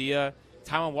no idea,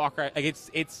 Taijuan Walker, like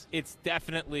it's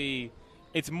definitely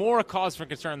more a cause for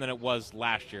concern than it was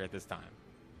last year at this time.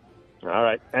 All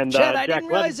right. And Chad, I Jack, didn't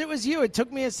realize it was you. It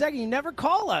took me a second. You never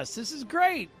call us. This is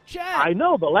great. Chad. I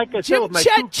know, but like I said, Jim with my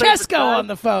Chet two favorite Chesko guys- on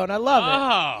the phone. I love it.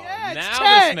 Oh, Yeah, it's now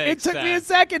Chet. this makes It took me a sense.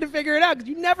 second to figure it out because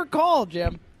you never call,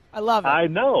 Jim. I love it. I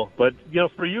know, but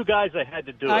for you guys, I had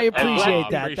to do it. I And appreciate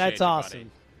glad- that. appreciate That's you, awesome.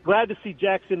 buddy. Glad to see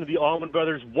Jackson and the Allman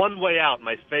Brothers. One Way Out,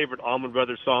 my favorite Allman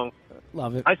Brothers song.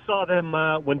 Love it. I saw them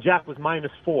when Jack was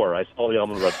 -4. I saw the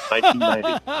Allman Brothers,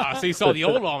 1990. So you saw the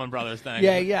old Allman Brothers thing.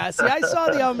 Yeah. See, I saw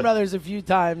the Allman Brothers a few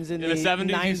times in In the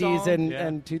 70s you 90s saw 'em? and, Yeah.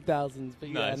 and 2000s. But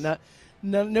Nice. yeah,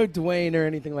 no Dwayne or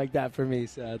anything like that for me,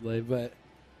 sadly. But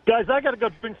Guys, I got to go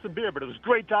drink some beer, but it was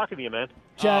great talking to you, man.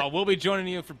 Chad, we'll be joining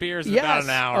you for beers in yes, about an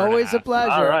hour. and always a half.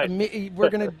 pleasure. All right.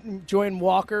 We're going to join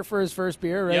Walker for his first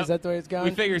beer, right? Yep. Is that the way it's going? We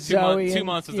figured Zoe two and-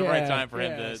 months was the right yeah, time for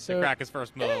him yeah. to crack his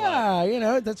first mill.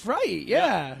 Yeah, that's right.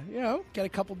 Yeah, get a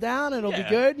couple down, and it'll be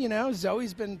Yeah. good.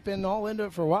 Zoe's been all into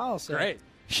it for a while. So. Great.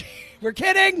 We're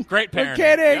kidding. Great We're parenting.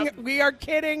 kidding. Yep. We are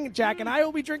kidding. Jack and I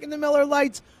will be drinking the Miller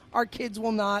Lights. Our kids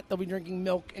will not. They'll be drinking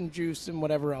milk and juice and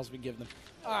whatever else we give them.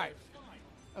 All right.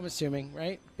 I'm assuming,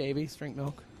 right? Babies drink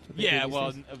milk. Yeah, Babies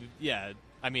well, things. yeah.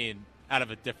 I mean, out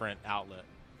of a different outlet.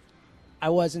 I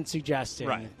wasn't suggesting.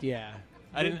 Right. Yeah.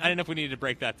 I didn't know if we needed to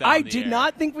break that down. I on the did air.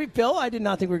 not think we I did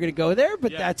not think we were going to go there,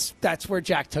 but Yeah. that's where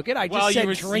Jack took it. I just Well, you said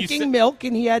were- you drinking said- milk,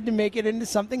 and he had to make it into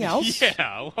something else.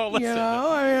 Yeah. Well, listen.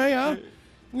 Yeah.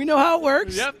 We know how it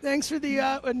works. Yep. Thanks for the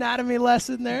anatomy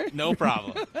lesson there. No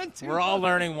problem. We're all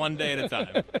learning one day at a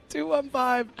time.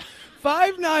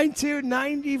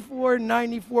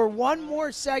 215-592-9494. One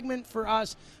more segment for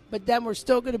us, but then we're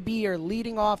still going to be here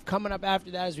leading off coming up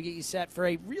after that as we get you set for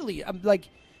a really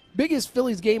biggest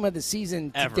Phillies game of the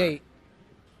season to Ever. date.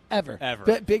 Ever.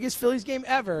 Ever. Biggest Phillies game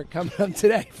ever coming up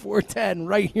today, 4:10,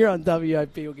 right here on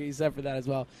WIP. We'll get you set for that as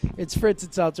well. It's Fritz,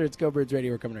 it's Seltzer, it's Go Birds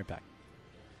Radio. We're coming right back.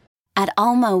 At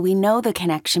Alma, we know the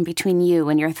connection between you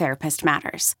and your therapist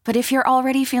matters. But if you're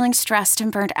already feeling stressed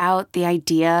and burnt out, the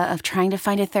idea of trying to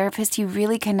find a therapist you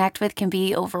really connect with can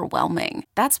be overwhelming.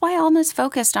 That's why Alma's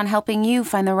focused on helping you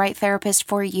find the right therapist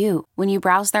for you. When you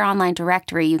browse their online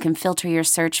directory, you can filter your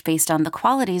search based on the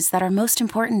qualities that are most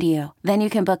important to you. Then you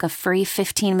can book a free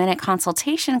 15-minute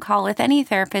consultation call with any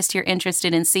therapist you're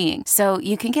interested in seeing, so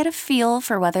you can get a feel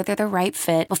for whether they're the right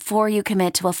fit before you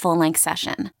commit to a full-length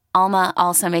session. Alma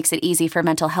also makes it easy for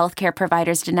mental health care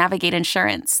providers to navigate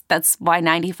insurance. That's why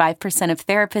 95% of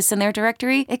therapists in their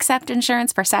directory accept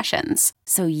insurance per sessions.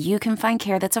 So you can find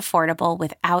care that's affordable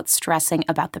without stressing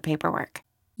about the paperwork.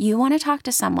 You want to talk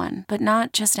to someone, but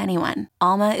not just anyone.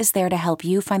 Alma is there to help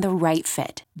you find the right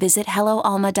fit. Visit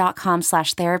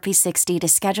helloalma.com/therapy60 to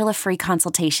schedule a free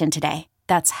consultation today.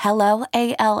 That's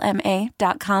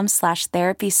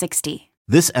helloalma.com/therapy60.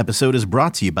 This episode is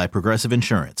brought to you by Progressive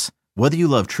Insurance. Whether you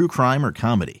love true crime or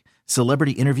comedy,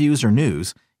 celebrity interviews or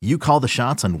news, you call the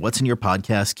shots on what's in your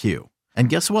podcast queue. And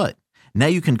guess what? Now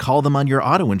you can call them on your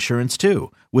auto insurance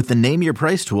too with the Name Your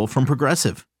Price tool from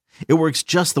Progressive. It works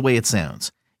just the way it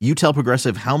sounds. You tell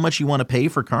Progressive how much you want to pay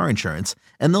for car insurance,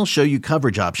 and they'll show you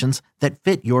coverage options that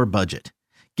fit your budget.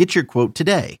 Get your quote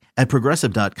today at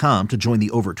Progressive.com to join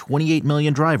the over 28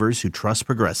 million drivers who trust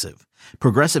Progressive.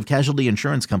 Progressive Casualty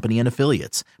Insurance Company and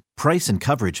Affiliates. Price and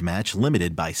coverage match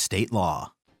limited by state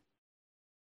law.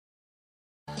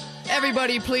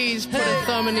 Everybody please put a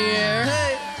thumb in the air.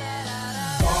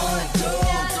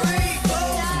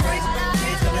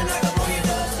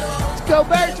 Let's go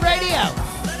Birds Radio.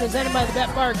 Presented by the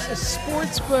BetBarks, a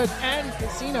sportsbook and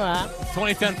casino app.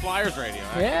 2010 Flyers Radio.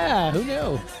 Actually. Yeah, who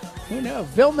knew? Who knew?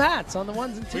 Bill Matz on the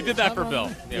ones and twos. We did that for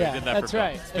Bill. Yeah, we did that that's for Bill.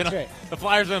 right. That's right. The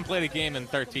Flyers haven't played a game in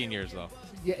 13 years, though.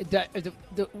 Yeah,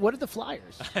 what are the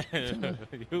Flyers?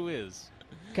 Who is?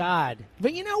 God.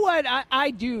 But you know what?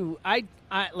 I do. I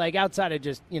like, outside of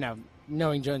just,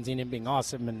 knowing Jonesy and him being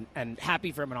awesome and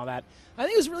happy for him and all that, I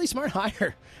think it was a really smart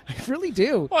hire. I really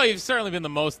do. Well, you've certainly been the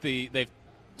most people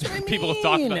have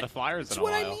talked about the Flyers in a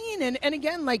while. That's what I mean. And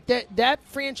again, like that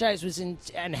franchise was in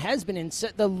and has been in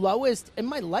the lowest in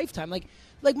my lifetime. Like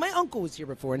my uncle was here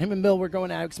before, and him and Bill were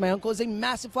going out because my uncle is a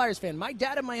massive Flyers fan. My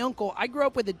dad and my uncle, I grew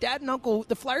up with a dad and uncle.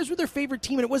 The Flyers were their favorite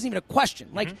team, and it wasn't even a question.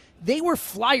 Like, they were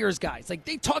Flyers guys. Like,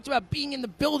 they talked about being in the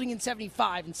building in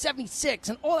 75 and 76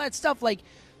 and all that stuff. Like,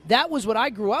 that was what I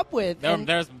grew up with.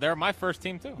 They're my first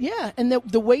team, too. Yeah, and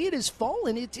the way it has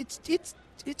fallen, it's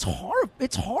horrible.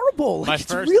 It's horrible. Like,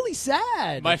 it's really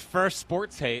sad. My first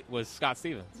sports hate was Scott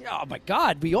Stevens. Oh my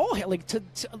God, we all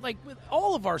with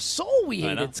all of our soul, we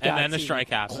hated Scott. And then the Stevens. strike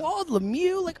happened. Claude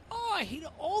Lemieux, I hated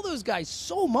all those guys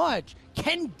so much.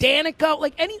 Ken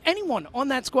Danica, anyone on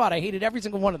that squad, I hated every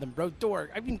single one of them.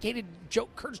 Brodeur, I even hated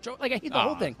Curtis Joe. I hate the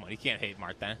whole thing. Come on, you can't hate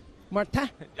Martin.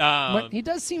 He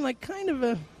does seem like kind of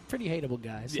a pretty hateable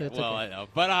guy. So okay. I know,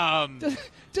 but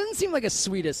doesn't seem like a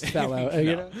sweetest fellow.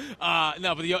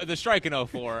 No, but the strike in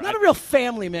 04. Not a real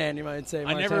family man, you might say.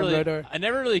 I never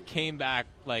really came back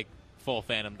full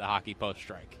fan of the hockey post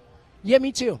strike. Yeah,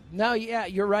 me too. No, yeah,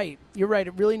 you're right. You're right.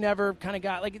 It really never kind of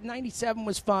got 97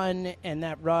 was fun and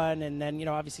that run, and then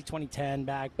obviously 2010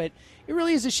 back. But it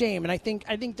really is a shame, and I think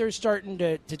they're starting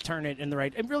to turn it in the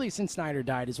right. And really, since Snyder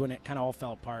died, is when it kind of all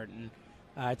fell apart. And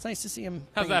it's nice to see him.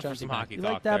 How's that for some hockey talk? You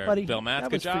like that, there, buddy? Bill Matz, that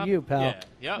good was job for you, pal.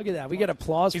 Yeah. Look at that. We get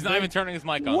applause. He's for not him. even turning his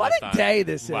mic on. What this a time. day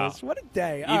this Wow. is! What a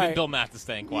day! Even Bill Matz is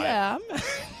staying quiet. Yeah.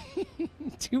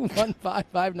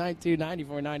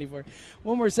 215-592-9494.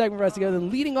 One more segment for us to go.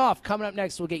 Then leading off, coming up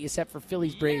next, we'll get you set for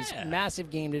Phillies Braves. Massive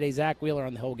game today. Zach Wheeler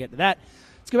on the whole. Get to that.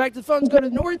 Let's go back to the phones. Go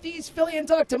to Northeast Philly and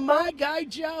talk to my guy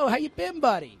Joe. How you been,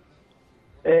 buddy?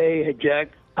 Hey, Jack.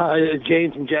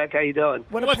 James and Jack, how you doing?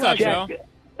 What's up, Jack, Joe?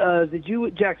 Did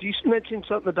you mention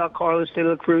something about Carlos De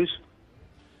La Cruz?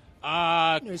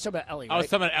 No, you're talking about Ellie, right? I was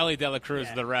talking about Ellie De La Cruz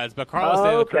of the Reds, but Carlos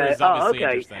De La Cruz is obviously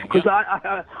interesting. Because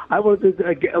I wanted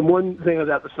to one thing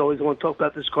about the Phillies. I want to talk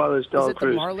about this Carlos De La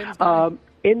Cruz. The Marlins guy?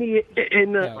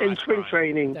 In spring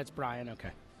training. That's Brian.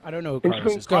 Okay, I don't know who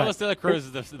Carlos is. Carlos De La Cruz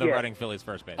is the Reading Phillies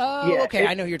first base. Oh, okay.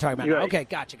 I know who you're talking about. Right. Okay,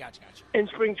 gotcha. In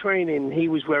spring training, he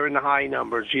was wearing the high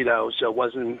numbers, so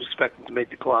wasn't expected to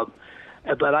make the club.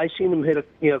 But I seen him hit a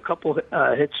couple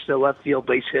hits to left field,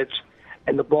 base hits,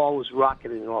 and the ball was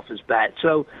rocketing off his bat.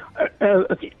 So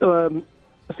a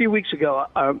few weeks ago,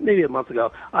 maybe a month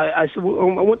ago, I said,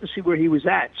 well, I want to see where he was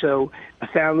at. So I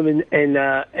found him in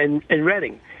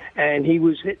Reading, and he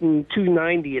was hitting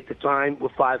 .290 at the time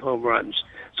with 5 home runs.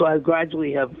 So I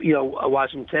gradually have, I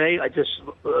watched him today. I just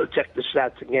checked the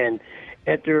stats again.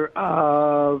 After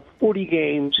 40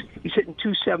 games, he's hitting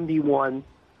 .271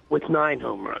 with 9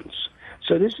 home runs.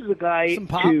 So this is a guy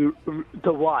to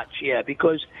watch,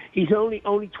 because he's only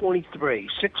 23,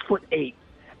 6'8",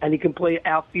 and he can play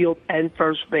outfield and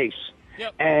first base.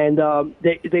 Yep. And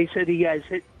they said he has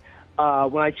hit.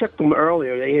 When I checked him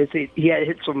earlier, he had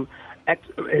hit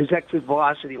his exit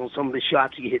velocity on some of the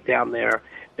shots he hit down there.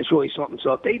 It's really something.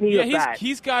 So if they need a bat,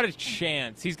 he's got a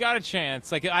chance. He's got a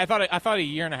chance. Like I thought a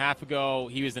year and a half ago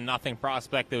he was a nothing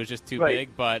prospect that was just too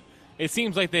big, but. It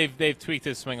seems like they've tweaked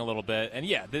his swing a little bit, and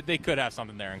they could have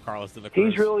something there in Carlos De La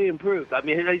Cruz. He's really improved. I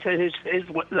mean, they said his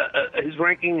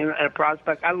ranking and a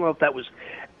prospect. I don't know if that was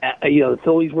the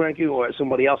Phillies ranking or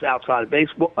somebody else outside of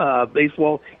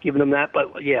baseball giving him that,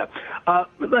 but yeah.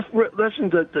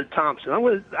 Listen to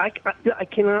Thompson. I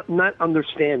cannot not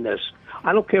understand this.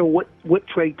 I don't care what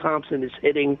Trey Thompson is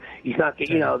hitting. He's not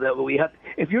getting. That we have.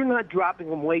 If you're not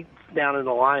dropping him way down in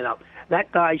the lineup,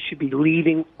 that guy should be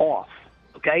leading off.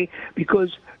 Okay,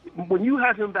 because when you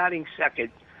have him batting second,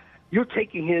 you're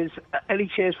taking any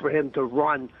chance for him to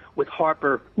run with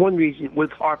Harper. One reason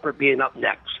with Harper being up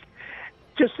next,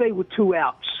 just say with 2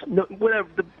 outs, whatever,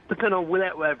 depending on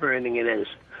whatever inning it is.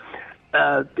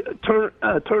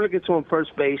 Turner gets on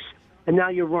first base, and now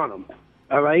you run him.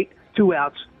 All right, 2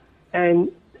 outs,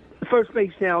 and first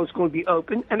base now is going to be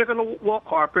open, and they're going to walk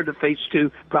Harper to face to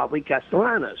probably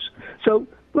Castellanos. So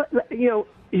he'll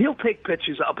take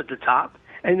pitches up at the top.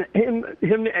 And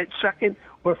him at second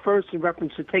or first in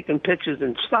reference to taking pitches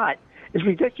and slot It's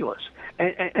ridiculous.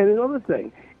 And another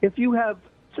thing, if you have,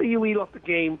 say you lead off the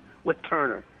game with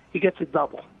Turner, he gets a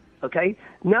double, okay?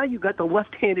 Now you got the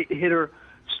left-handed hitter,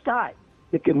 Stott,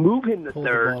 that can move him to Pull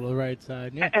third. the ball to the right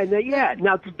side. Yeah. And then,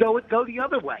 now to go the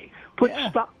other way. Put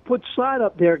Stott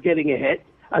up there getting a hit,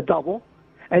 a double,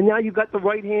 and now you got the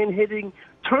right hand hitting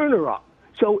Turner up.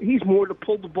 So he's more to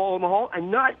pull the ball in the hole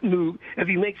and not move. If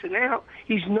he makes an out,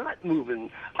 he's not moving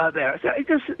there. So it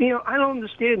just, I don't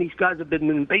understand. These guys have been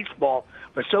in baseball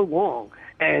for so long,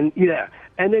 and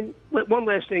And then one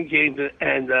last thing, James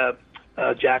and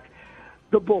Jack,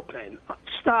 the bullpen.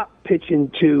 Stop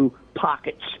pitching to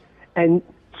pockets and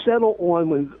settle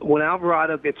on when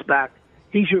Alvarado gets back.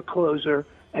 He's your closer,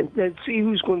 and then see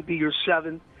who's going to be your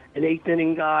 7th and 8th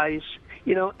inning guys.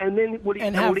 And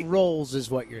then have roles is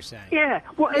what you're saying. Yeah,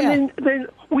 well, and then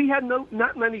we had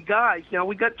not many guys. Now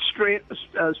we got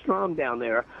Strom down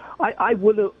there. I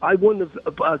wouldn't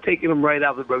have taken him right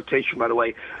out of the rotation. By the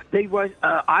way,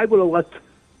 I would have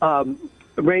let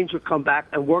Ranger come back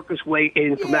and work his way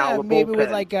in from out of the maybe bullpen.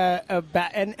 with like a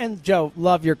bat. And Joe,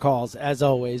 love your calls as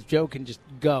always. Joe can just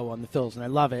go on the Phillies, and I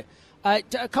love it. A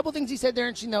couple things he said there,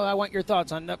 interesting, though, I want your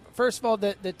thoughts on. First of all,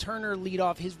 the Turner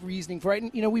leadoff, his reasoning for it.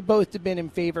 And, we both have been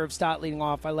in favor of Stott leading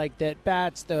off. I like that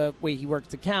bats, the way he works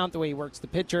the count, the way he works the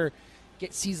pitcher,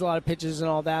 sees a lot of pitches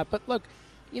and all that. But, look,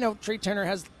 Trey Turner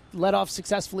has led off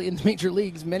successfully in the major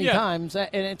leagues many times, and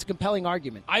it's a compelling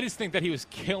argument. I just think that he was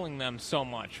killing them so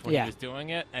much when he was doing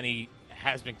it, and he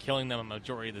has been killing them a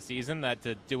majority of the season, that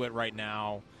to do it right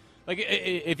now, like,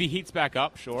 if he heats back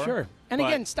up, sure. Sure. And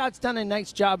again, Stott's done a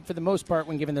nice job for the most part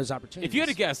when given those opportunities. If you had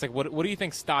to guess, like, what do you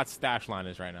think Stott's stash line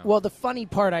is right now? Well, the funny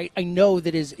part, I know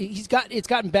that it's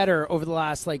gotten better over the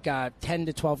last 10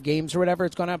 to 12 games or whatever.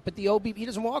 It's gone up, but the OBP, he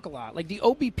doesn't walk a lot. Like, the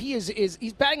OBP is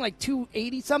he's batting like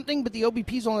 280 something, but the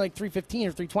OBP is only like 315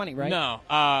 or 320, right?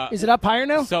 No. Is it up higher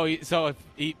now? So if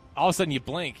he, all of a sudden you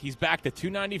blink, he's back to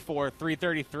 294,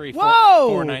 333, Whoa!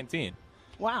 419.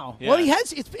 Wow. Yeah. Well, he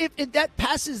has. That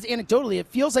passes anecdotally. It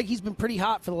feels like he's been pretty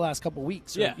hot for the last couple of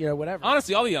weeks. Or, whatever.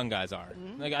 Honestly, all the young guys are.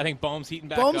 Like, I think Bohm's heating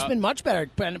back Bohm's up. been much better.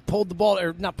 And pulled the ball,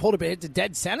 or not pulled it, but hit to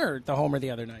dead center at the homer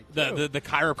the other night. The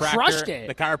chiropractor. Crushed it.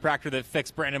 The chiropractor that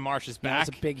fixed Brandon Marsh's back.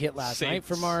 That was a big hit last night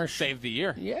for Marsh. Saved the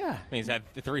year. Yeah. I mean, he's had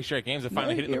 3 straight games of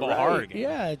finally hitting the ball right. hard again.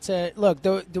 Yeah, it's look.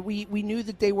 We knew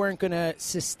that they weren't going to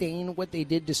sustain what they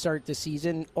did to start the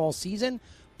season all season,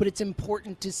 but it's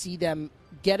important to see them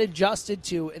get adjusted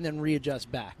to and then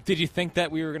readjust back. Did you think that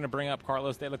we were going to bring up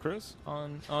Carlos De La Cruz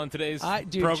on today's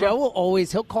program? Joe will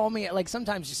always, he'll call me,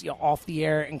 sometimes just off the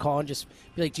air and call and just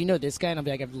be like, do you know this guy? And I'll be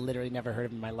like, I've literally never heard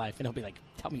of him in my life. And he'll be like,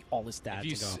 tell me all his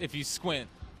stats. If you squint,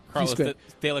 Carlos De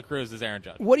La Cruz is Aaron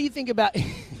Judge. What do you think about his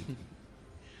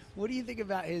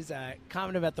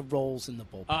comment about the roles in the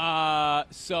bullpen?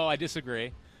 So I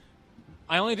disagree.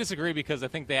 I only disagree because I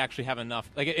think they actually have enough.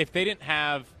 Like, if they didn't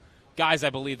have guys I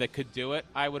believe that could do it,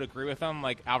 I would agree with them.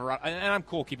 Like Alvarado, and I'm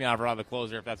cool keeping Alvarado the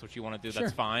closer if that's what you want to do. Sure.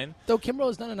 That's fine. Though Kimbrel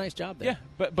has done a nice job there.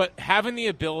 Yeah, but having the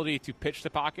ability to pitch the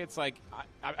pockets, like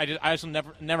I just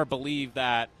never believe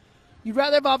that. You'd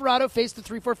rather have Alvarado face the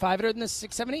 3-4-5 hitter than the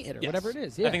 6-7-8 hitter, whatever it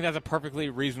is. Yeah. I think that's a perfectly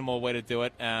reasonable way to do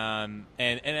it. And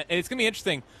it's going to be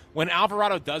interesting when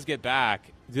Alvarado does get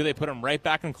back. Do they put him right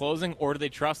back in closing, or do they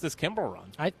trust this Kimbrel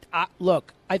run?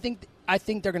 I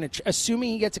think they're going to,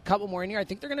 assuming he gets a couple more in here, I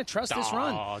think they're going to trust this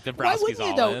run. Why wouldn't you,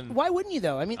 all though? in. Why wouldn't you,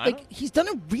 though? I mean, he's done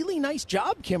a really nice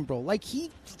job, Kimbrel. Like,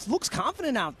 he looks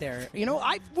confident out there.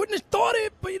 I wouldn't have thought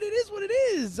it, but it is what it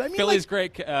is. I mean, Phillies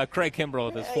great Craig Kimbrel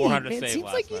with his 400 save. It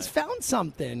seems like he's found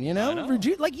something, know?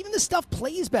 Like, even the stuff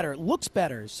plays better. It looks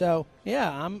better. So,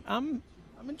 yeah, I'm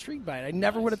intrigued by it. I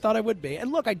never would have thought I would be.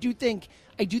 And look, I do think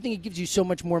it gives you so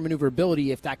much more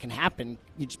maneuverability if that can happen.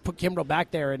 You just put Kimbrel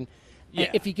back there, and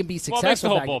if he can be successful. Well, it makes the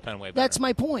whole bullpen way better. That's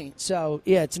my point. So,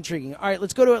 yeah, it's intriguing. All right,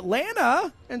 let's go to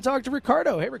Atlanta and talk to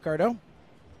Ricardo. Hey, Ricardo.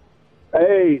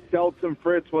 Hey, Celts and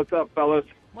Fritz. What's up, fellas?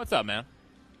 What's up, man?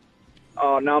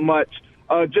 Not much.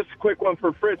 Just a quick one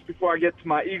for Fritz before I get to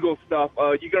my Eagles stuff.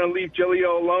 You going to leave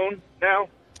Giglio alone now?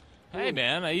 Hey,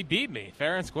 man, he beat me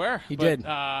fair and square. He did.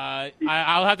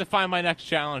 I'll have to find my next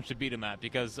challenge to beat him at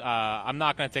because I'm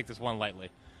not going to take this one lightly.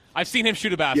 I've seen him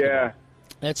shoot a basketball. Yeah.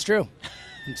 That's true.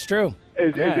 It's true.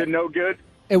 Is it no good?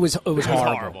 It was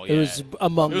horrible. Yeah. It was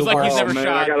among it was the like worst. He's never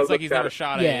shot. It's like he's never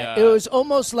shot. Yeah, it was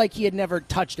almost like he had never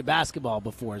touched a basketball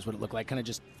before. Is what it looked like, kind of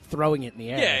just throwing it in the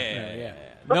air. Yeah.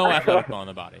 No athletic on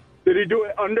the body. Did he do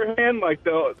it underhand like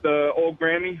the old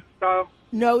Grammy style?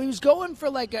 No, he was going for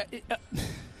like a.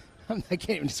 I can't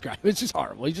even describe it. It's just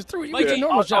horrible. He just threw it. Like It was a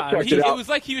normal shot. It was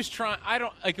like he was trying.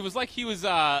 It was like he was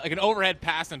like an overhead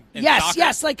pass in Yes, soccer.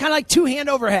 yes, like kind of like two-hand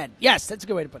overhead. Yes, that's a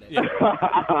good way to put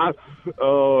it.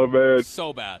 Oh, man.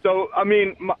 So bad. So, I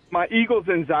mean, my Eagles'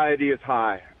 anxiety is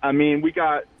high. I mean, we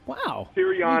got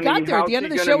Sirianni. We got there. At the end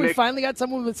of the show, we mix- finally got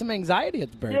someone with some anxiety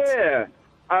at the Birds. Yeah.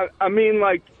 I mean,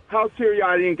 like, how's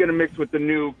Sirianni going to mix with the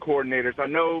new coordinators? I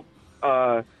know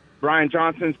Brian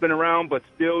Johnson's been around, but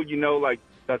still, like,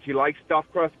 does he like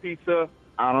stuffed crust pizza?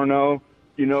 I don't know.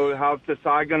 How's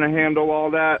Desai going to handle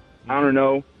all that? I don't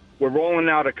know. We're rolling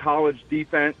out a college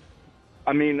defense.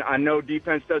 I mean, I know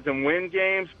defense doesn't win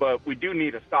games, but we do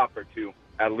need a stop or two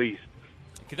at least.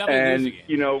 Could definitely lose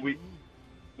you games.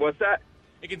 What's that?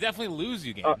 It could definitely lose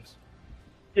you games.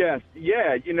 Yes,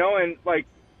 yeah, and like,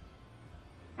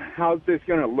 how's this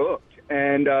going to look?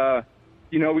 And,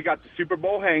 we got the Super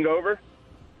Bowl hangover.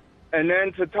 And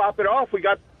then to top it off, we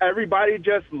got everybody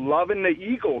just loving the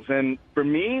Eagles. And for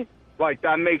me, like,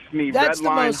 that makes me That's the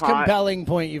redline most hot. compelling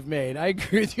point you've made. I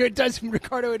agree with you. It does,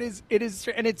 Ricardo. It is,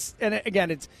 and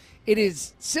it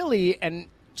is silly, and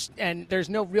there's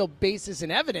no real basis in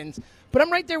evidence. But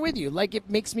I'm right there with you. Like, it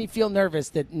makes me feel nervous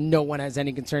that no one has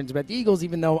any concerns about the Eagles,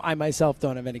 even though I myself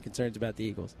don't have any concerns about the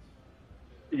Eagles.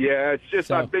 Yeah, it's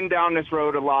just I've been down this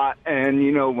road a lot, and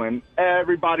when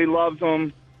everybody loves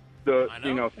them,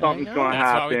 something's going to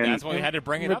happen. That's why we had to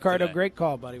bring it Ricardo, up today. great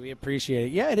call, buddy. We appreciate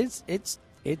it. Yeah, it is.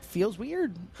 It feels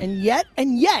weird, and yet,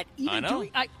 even I know.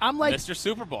 I'm like, Mr.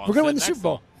 Super Bowl. we're going to win the Super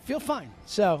Bowl. Feel fine.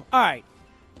 So, all right,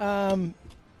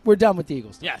 we're done with the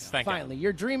Eagles. Yes, thank you. Finally,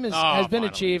 your dream has been finally.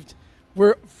 achieved.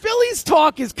 Phillies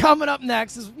talk is coming up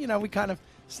next. We kind of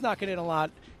snuck it in a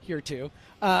lot here too.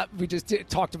 We just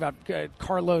talked about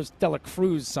Carlos De La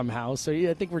Cruz somehow, so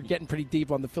I think we're getting pretty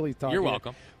deep on the Phillies talk. You're here.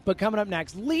 welcome. But coming up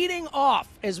next, leading off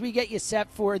as we get you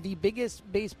set for the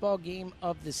biggest baseball game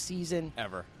of the season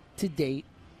ever to date,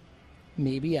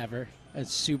 maybe ever.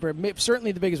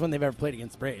 Certainly the biggest one they've ever played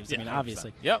against the Braves. Yeah, I mean, 100%.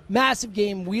 obviously. Yep. Massive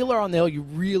game. Wheeler on the hill. You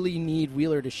really need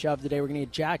Wheeler to shove today. We're going to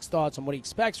get Jack's thoughts on what he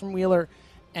expects from Wheeler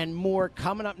and more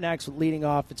coming up next with Leading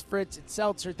Off. It's Fritz, it's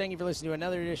Seltzer. Thank you for listening to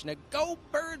another edition of Go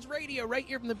Birds Radio right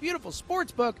here from the beautiful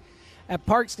Sportsbook at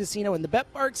Parks Casino. And the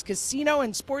BetParks Casino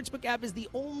and Sportsbook app is the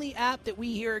only app that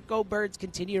we here at Go Birds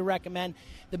continue to recommend.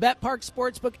 The BetParks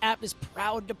Sportsbook app is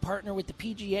proud to partner with the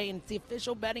PGA, and it's the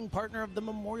official betting partner of the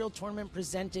Memorial Tournament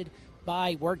presented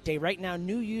by Workday. Right now,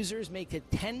 new users make a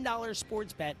 $10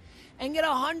 sports bet and get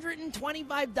 $125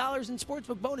 in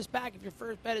sportsbook bonus back if your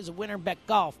first bet is a winner. Bet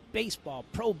golf, baseball,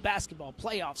 pro basketball,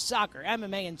 playoffs, soccer,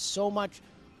 MMA, and so much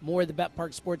more. The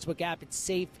BetParks Sportsbook app. It's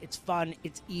safe, it's fun,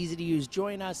 it's easy to use.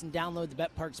 Join us and download the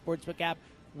BetParks Sportsbook app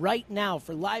right now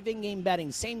for live in-game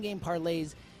betting, same-game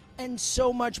parlays, and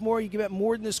so much more. You can bet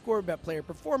more than the score, bet player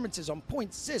performances on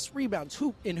points, assists, rebounds,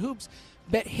 hoops,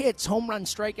 bet hits, home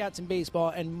runs, strikeouts in baseball,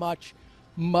 and much,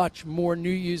 much more. New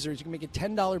users, you can make a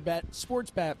 $10 sports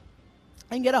bet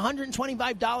and get $125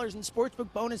 in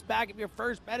sportsbook bonus back if your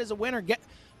first bet is a winner. Get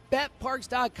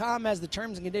BetParks.com as the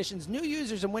terms and conditions. New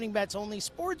users and winning bets only.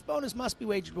 Sports bonus must be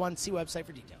wagered once. See website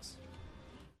for details.